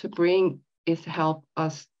AI to bring its help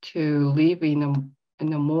us to live in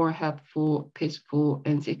a more helpful, peaceful,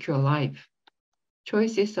 and secure life?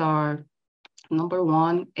 Choices are, number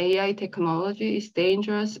 1, AI technology is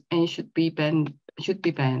dangerous and should be banned.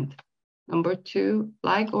 Number 2,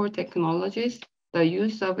 like all technologies, the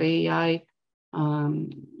use of AI,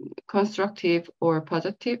 constructive or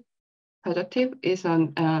positive is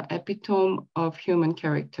an epitome of human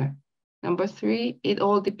character. Number 3, it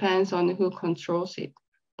all depends on who controls it,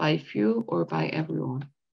 by few or by everyone.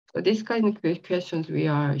 So this kind of questions we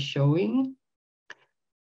are showing.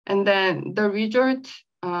 And then the result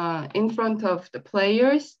in front of the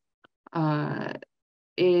players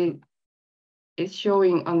is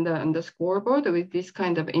showing on the scoreboard with this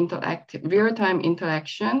kind of interactive, real-time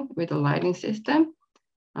interaction with the lighting system.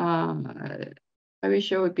 I will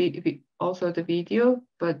show also the video,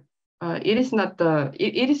 but it is not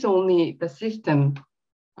it is only the system,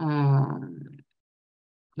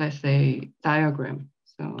 let's say, diagram.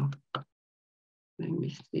 So let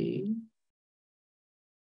me see.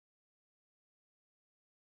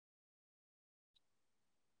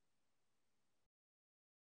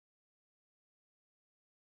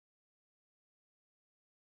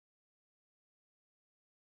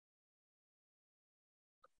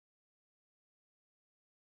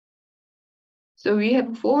 So we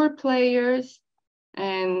have 4 players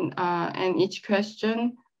and each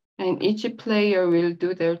question, and each player will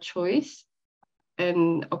do their choice.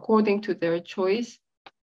 And according to their choice,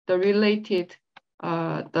 the related,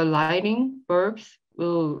 the lighting bulbs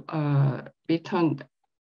will be turned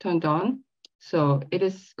on. So it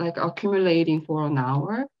is like accumulating for an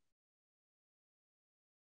hour.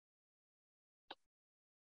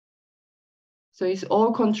 So it's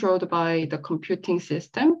all controlled by the computing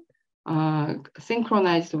system,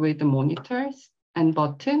 synchronized with the monitors and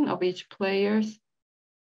button of each players.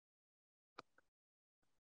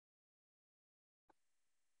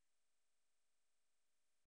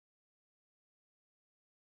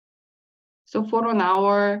 So for an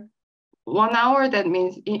hour, 1 hour, that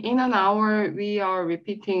means in an hour, we are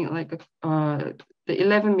repeating like the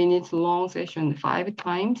 11 minutes long session 5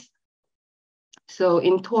 times. So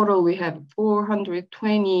in total, we have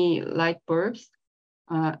 420 light bulbs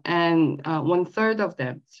and 1/3 of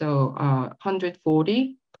them. So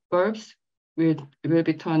 140 bulbs will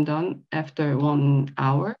be turned on after 1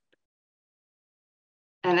 hour.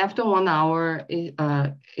 And after 1 hour, it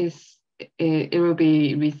will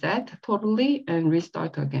be reset totally and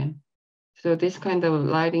restart again. So this kind of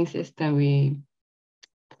lighting system we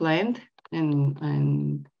planned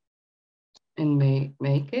and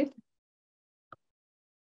make it.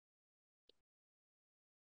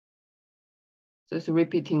 So it's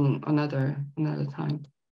repeating another time.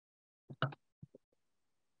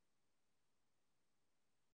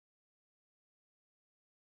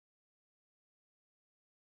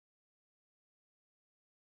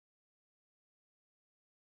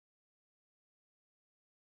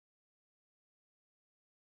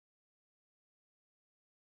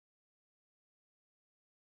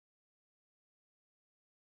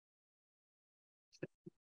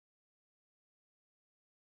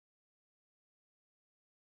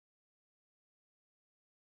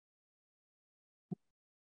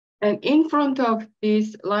 And in front of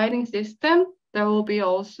this lighting system, there will be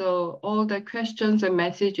also all the questions and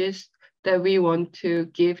messages that we want to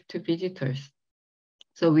give to visitors.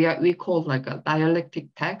 So we call like a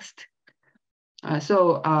dialectic text. This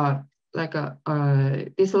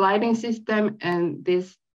lighting system and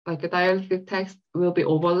this like a dialectic text will be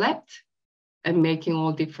overlapped and making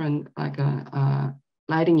all different like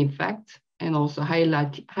lighting effects and also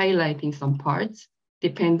highlighting some parts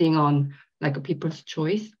depending on like a people's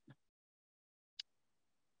choice.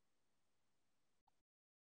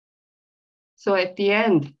 So at the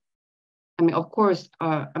end, I mean, of course,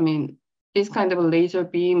 this kind of a laser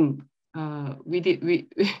beam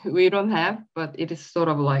we don't have, but it is sort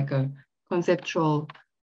of like a conceptual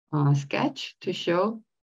sketch to show.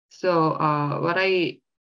 So what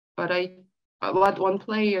one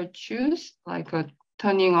player choose, like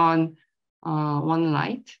turning on one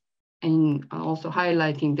light and also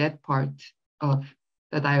highlighting that part of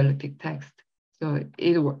the dialectic text. So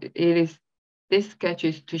this sketch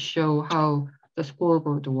is to show how the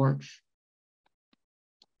scoreboard works.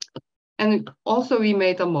 And also we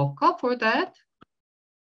made a mock-up for that.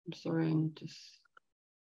 I'm sorry, I'm just.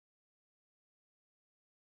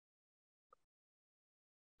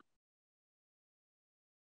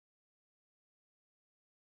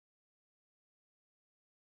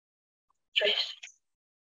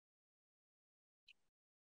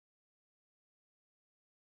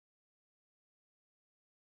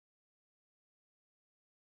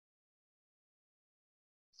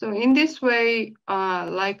 So in this way,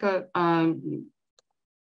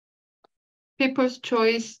 people's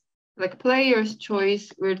choice, like player's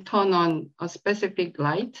choice, will turn on a specific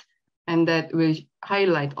light, and that will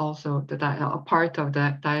highlight also a part of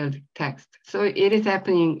the dialect text. So it is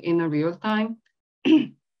happening in a real time.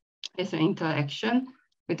 It's an interaction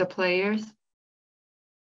with the players.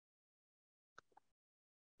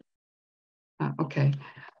 Okay,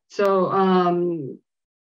 so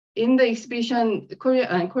in the exhibition,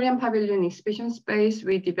 Korean Pavilion exhibition space,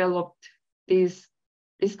 we developed this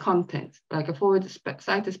content, like for the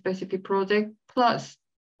site-specific project, plus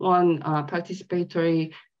one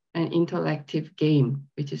participatory and interactive game,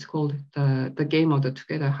 which is called the game of the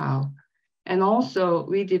Together How. And also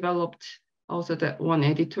we developed also that one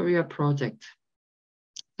editorial project.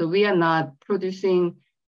 So we are not producing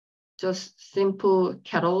just simple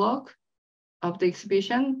catalog of the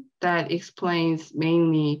exhibition that explains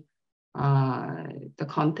mainly the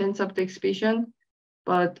contents of the exhibition,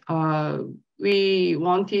 but we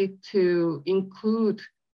wanted to include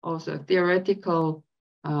also theoretical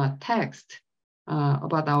text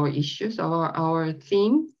about our issues, our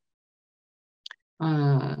theme,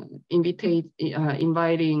 inviting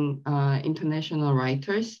international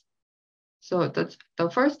writers. So the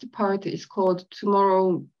first part is called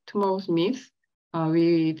Tomorrow's Myth.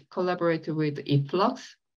 We collaborated with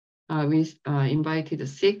Efflux. We invited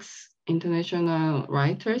 6 international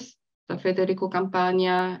writers, Federico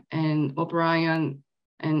Campagna and O'Brien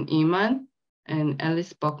and Iman and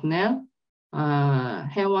Alice Bucknell,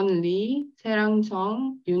 Haewon Lee, Serang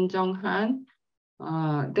Jung, Yoon Jung Han.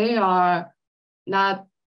 They are not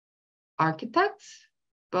architects,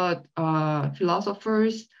 but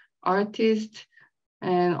philosophers, artists,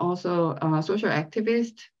 and also social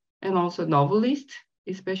activists, and also novelists.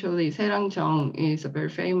 Especially Serang Jung is a very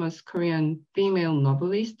famous Korean female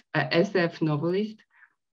novelist, SF novelist.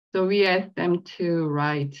 So we asked them to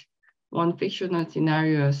write one fictional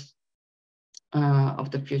scenarios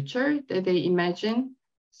of the future that they imagine.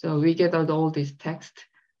 So we gathered all this text.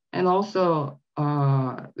 And also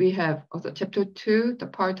we have also chapter 2, the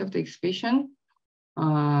part of the exhibition,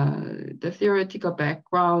 the theoretical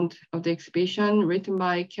background of the exhibition written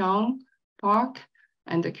by Kyung Park,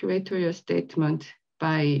 and the curatorial statement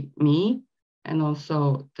by me, and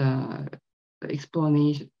also the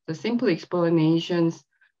explanation, the simple explanations,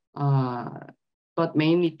 but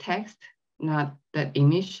mainly text, not that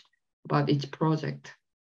image, about each project.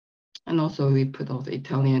 And also we put all the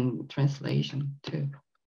Italian translation too.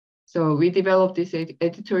 So we developed this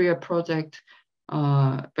editorial project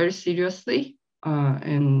very seriously,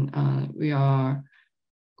 and we are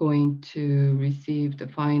going to receive the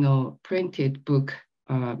final printed book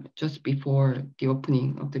just before the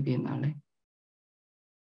opening of the Biennale.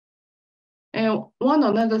 And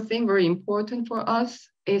another thing very important for us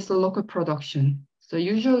is the local production. So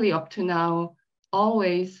usually up to now,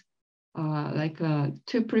 always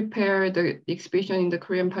to prepare the exhibition in the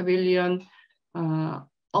Korean Pavilion,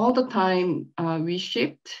 all the time we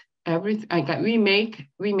shipped everything. We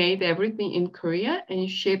made everything in Korea and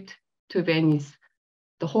shipped to Venice,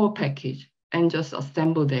 the whole package, and just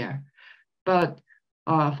assemble there. But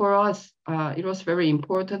for us, it was very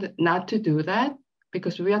important not to do that,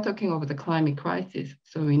 because we are talking about the climate crisis.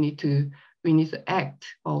 So we need to act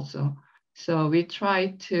also. So we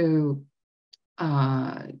try to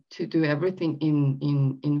do everything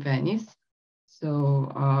in Venice.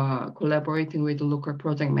 So collaborating with the local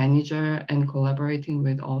project manager and collaborating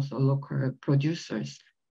with also local producers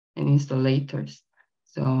and installators.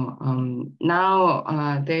 So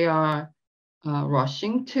now they are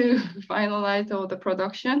rushing to finalize all the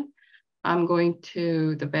production. I'm going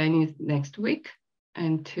to the Venice next week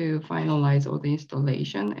and to finalize all the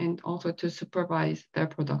installation and also to supervise their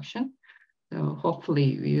production. So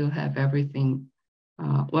hopefully we will have everything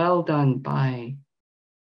well done by,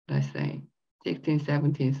 let's say, 16th,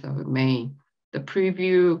 17th of May. The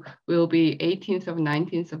preview will be 18th of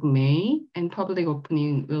 19th of May, and public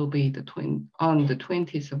opening will be on the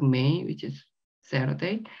 20th of May, which is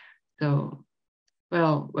Saturday. So,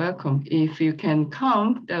 well, welcome. If you can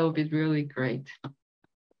come, that would be really great.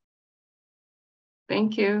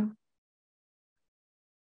 Thank you.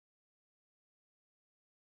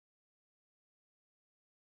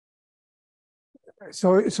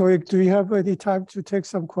 So do you have any time to take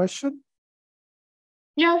some question?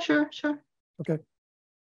 Yeah, sure. Okay.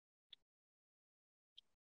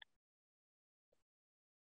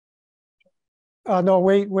 No,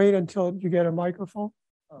 wait until you get a microphone.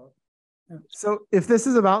 Oh. Yeah. So if this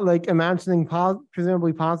is about like imagining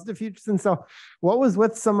presumably positive futures and stuff, what was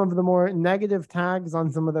with some of the more negative tags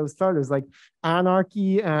on some of those photos, like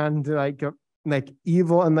anarchy and like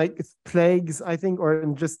evil and like plagues, I think, or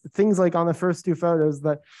just things like on the first two photos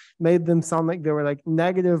that made them sound like they were like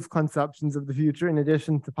negative conceptions of the future in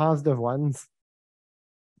addition to positive ones?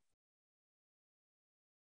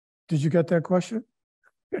 Did you get that question?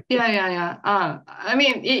 Yeah. I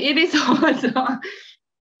mean, it is also,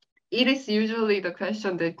 it is usually the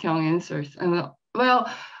question that Kyung answers. And well,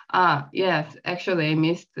 yes, actually I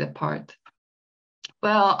missed that part.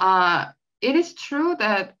 Well, it is true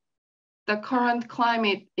that the current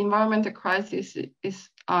climate environmental crisis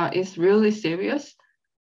is really serious,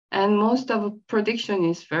 and most of the prediction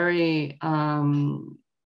is very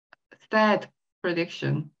sad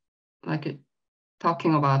prediction, like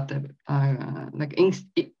talking about the like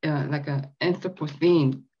a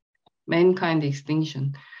Anthropocene, mankind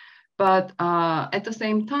extinction. But at the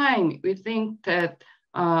same time, we think that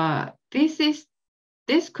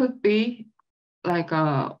this could be like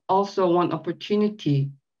also one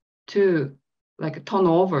opportunity to like turn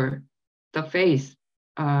over the face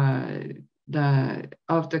of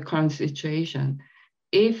the current situation.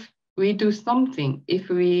 If we do something, if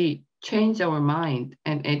we change our mind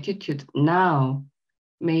and attitude now,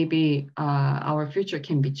 maybe our future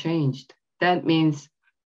can be changed. That means,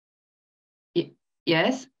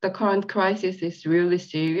 yes, the current crisis is really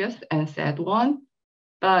serious and sad one,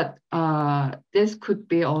 but this could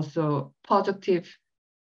be also positive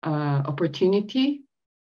opportunity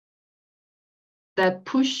that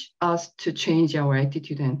push us to change our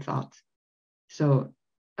attitude and thoughts. So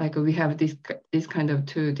like we have this kind of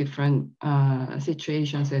two different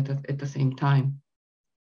situations at the same time.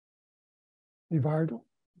 Rivardo,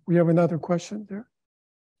 we have another question there.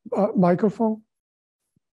 Microphone.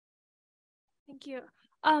 Thank you.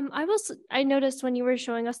 I noticed when you were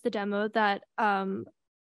showing us the demo that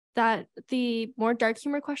that the more dark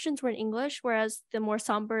humor questions were in English, whereas the more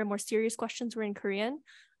somber and more serious questions were in Korean.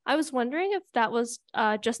 I was wondering if that was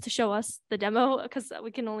just to show us the demo, because we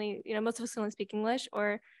can only, most of us can only speak English,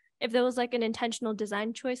 or if there was like an intentional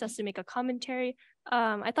design choice as to make a commentary.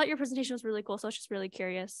 I thought your presentation was really cool, so I was just really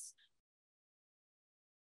curious.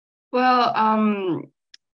 Well,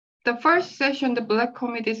 the first session, the Black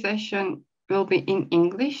Comedy session, will be in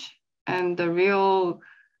English, and the real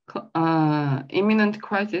imminent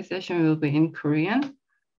crisis session will be in Korean.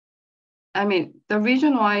 I mean, the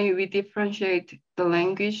reason why we differentiate the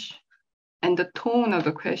language and the tone of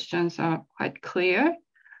the questions are quite clear.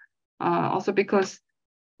 Also because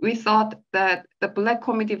we thought that the Black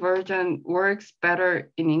comedy version works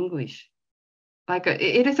better in English. Like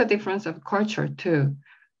it is a difference of culture too.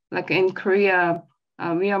 Like in Korea,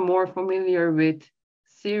 we are more familiar with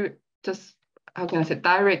just, how can I say,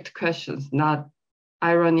 direct questions, not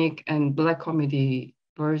ironic and Black comedy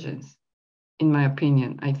versions, in my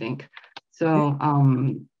opinion, I think. So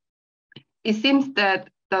it seems that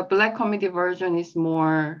the Black comedy version is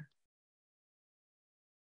more,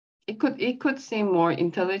 it could seem more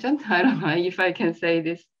intelligent. I don't know if I can say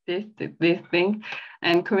this thing.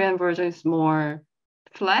 And Korean version is more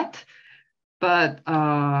flat, but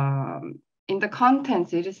in the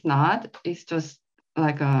contents it is not. It's just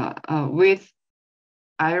like with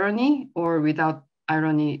irony or without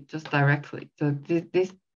irony, just directly. So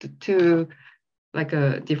these two like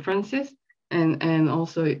differences, and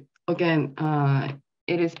also again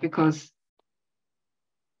it is because,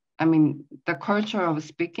 I mean, the culture of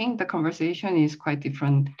speaking, the conversation is quite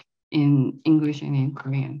different in English and in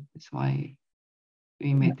Korean. That's why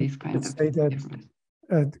we made this kind of difference.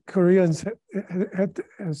 Koreans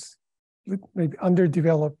has maybe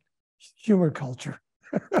underdeveloped humor culture.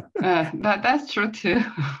 That's true too.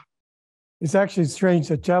 It's actually strange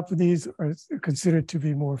that Japanese are considered to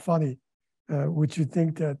be more funny. Would you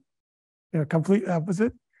think that, complete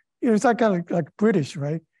opposite? It's like kind of like British,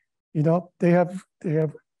 right? They have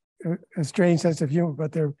a strange sense of humor,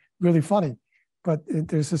 but they're really funny. But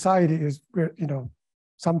their society is,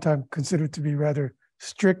 sometimes considered to be rather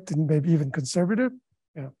strict and maybe even conservative.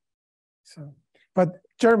 So, but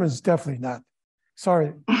Germans definitely not.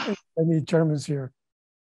 Sorry, I need Germans here.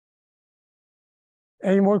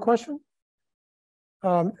 Any more questions?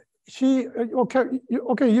 Okay,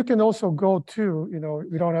 you can also go too.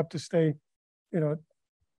 We don't have to stay,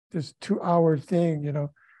 this 2-hour thing.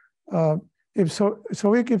 If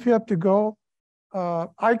you have to go,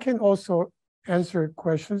 I can also answer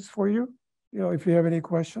questions for you. If you have any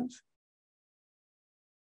questions.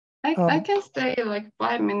 I can stay like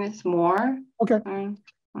 5 minutes more. Okay.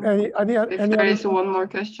 If there is one more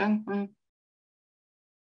question.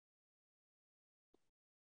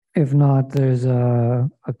 If not, there's a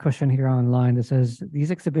question here online that says,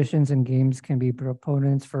 these exhibitions and games can be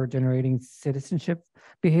proponents for generating citizenship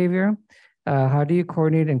behavior. How do you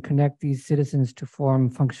coordinate and connect these citizens to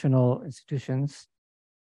form functional institutions?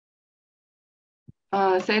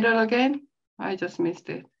 Say that again. I just missed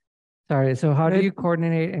it. Sorry, so how do you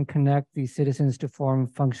coordinate and connect these citizens to form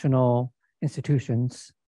functional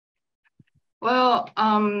institutions? Well,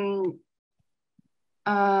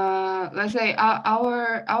 let's say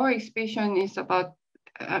our exhibition is about,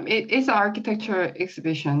 it's an architecture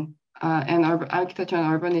exhibition, and architecture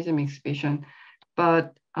and urbanism exhibition.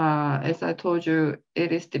 But as I told you,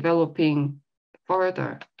 it is developing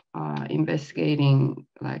further, investigating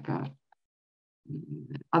like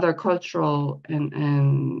other cultural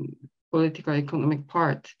and political economic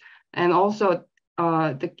part. And also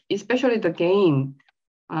especially the game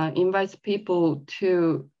invites people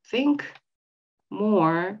to think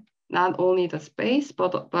more, not only the space,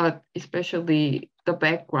 but especially the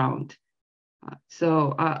background.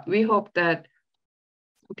 So we hope that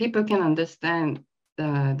people can understand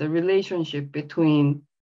the relationship between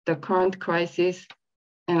the current crisis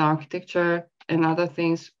and architecture and other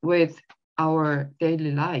things with our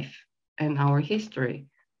daily life and our history.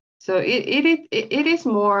 So it is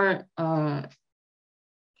more,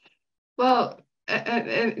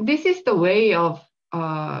 this is the way of,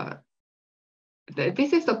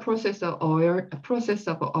 this is the process of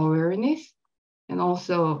awareness, and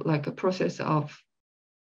also like a process of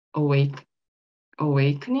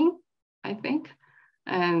awakening, I think.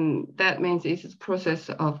 And that means it's a process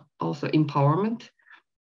of also empowerment.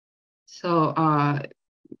 So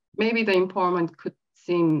maybe the empowerment could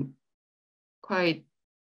seem quite,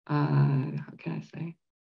 how can I say,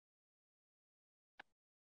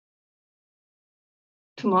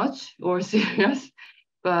 too much or serious,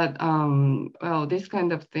 but well, this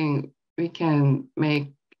kind of thing we can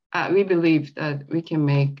make, we believe that we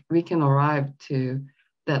can arrive to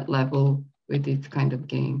that level with this kind of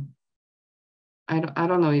game. I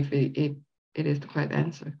don't know if it is the right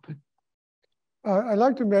answer, but I'd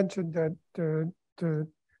like to mention that the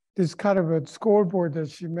this kind of a scoreboard that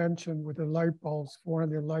she mentioned with the light bulbs,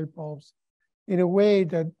 400 light bulbs, in a way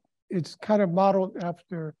that it's kind of modeled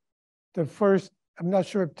after the first, I'm not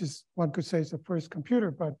sure if this one could say it's the first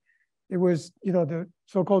computer, but it was, the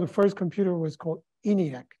so-called the first computer was called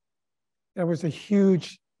ENIAC. That was a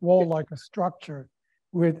huge wall-like a structure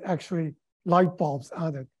with actually light bulbs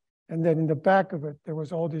on it. And then in the back of it, there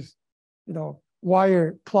was all these,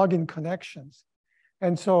 wire plug-in connections.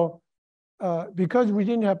 And so because we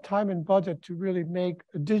didn't have time and budget to really make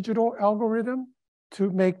a digital algorithm to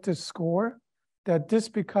make the score, that this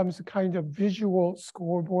becomes a kind of visual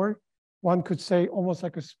scoreboard. One could say almost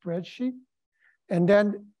like a spreadsheet. And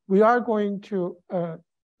then we are going to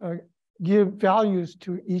give values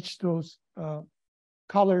to each of those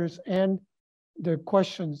colors and the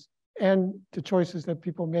questions and the choices that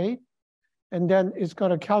people made. And then it's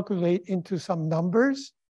going to calculate into some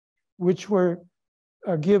numbers, which were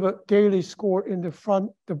give a daily score in the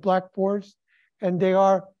front, the blackboards. And they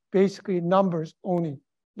are basically numbers only,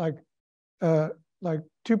 like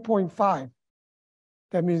 2.5.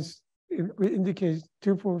 That means it indicates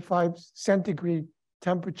 2.5 centigrade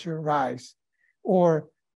temperature rise, or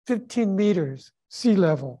 15 meters sea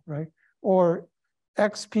level, right? Or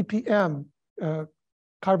X ppm,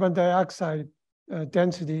 carbon dioxide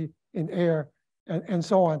density in air, and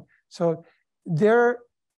so on. So their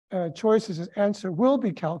choices as answer will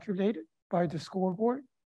be calculated by the scoreboard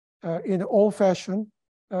in an old-fashioned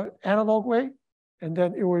analog way, and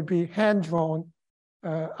then it would be hand-drawn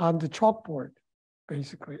on the chalkboard,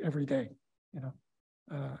 basically every day,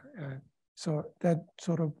 so that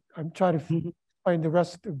sort of, I'm trying to find the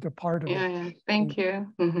rest of the part of it. Yeah, thank you.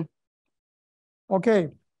 Okay,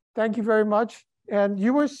 thank you very much. And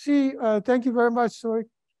you will see, thank you very much, Soy.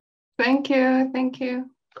 Thank you.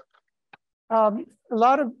 A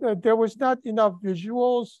lot of, there was not enough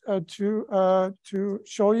visuals to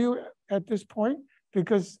show you at this point,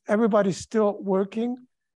 because everybody's still working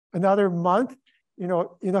another month. You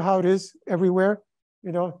know how it is everywhere,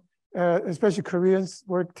 especially Koreans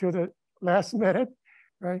work till the last minute,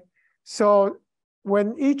 right? So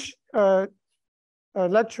when each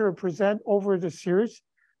lecturer present over the series,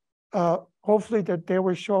 hopefully that they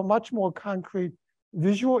will show much more concrete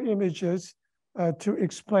visual images to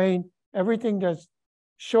explain everything that's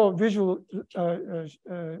show visual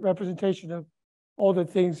representation of all the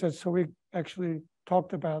things that Soik actually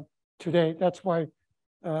talked about today. That's why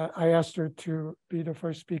I asked her to be the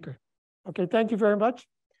first speaker. Okay, thank you very much,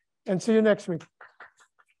 and see you next week.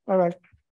 All right.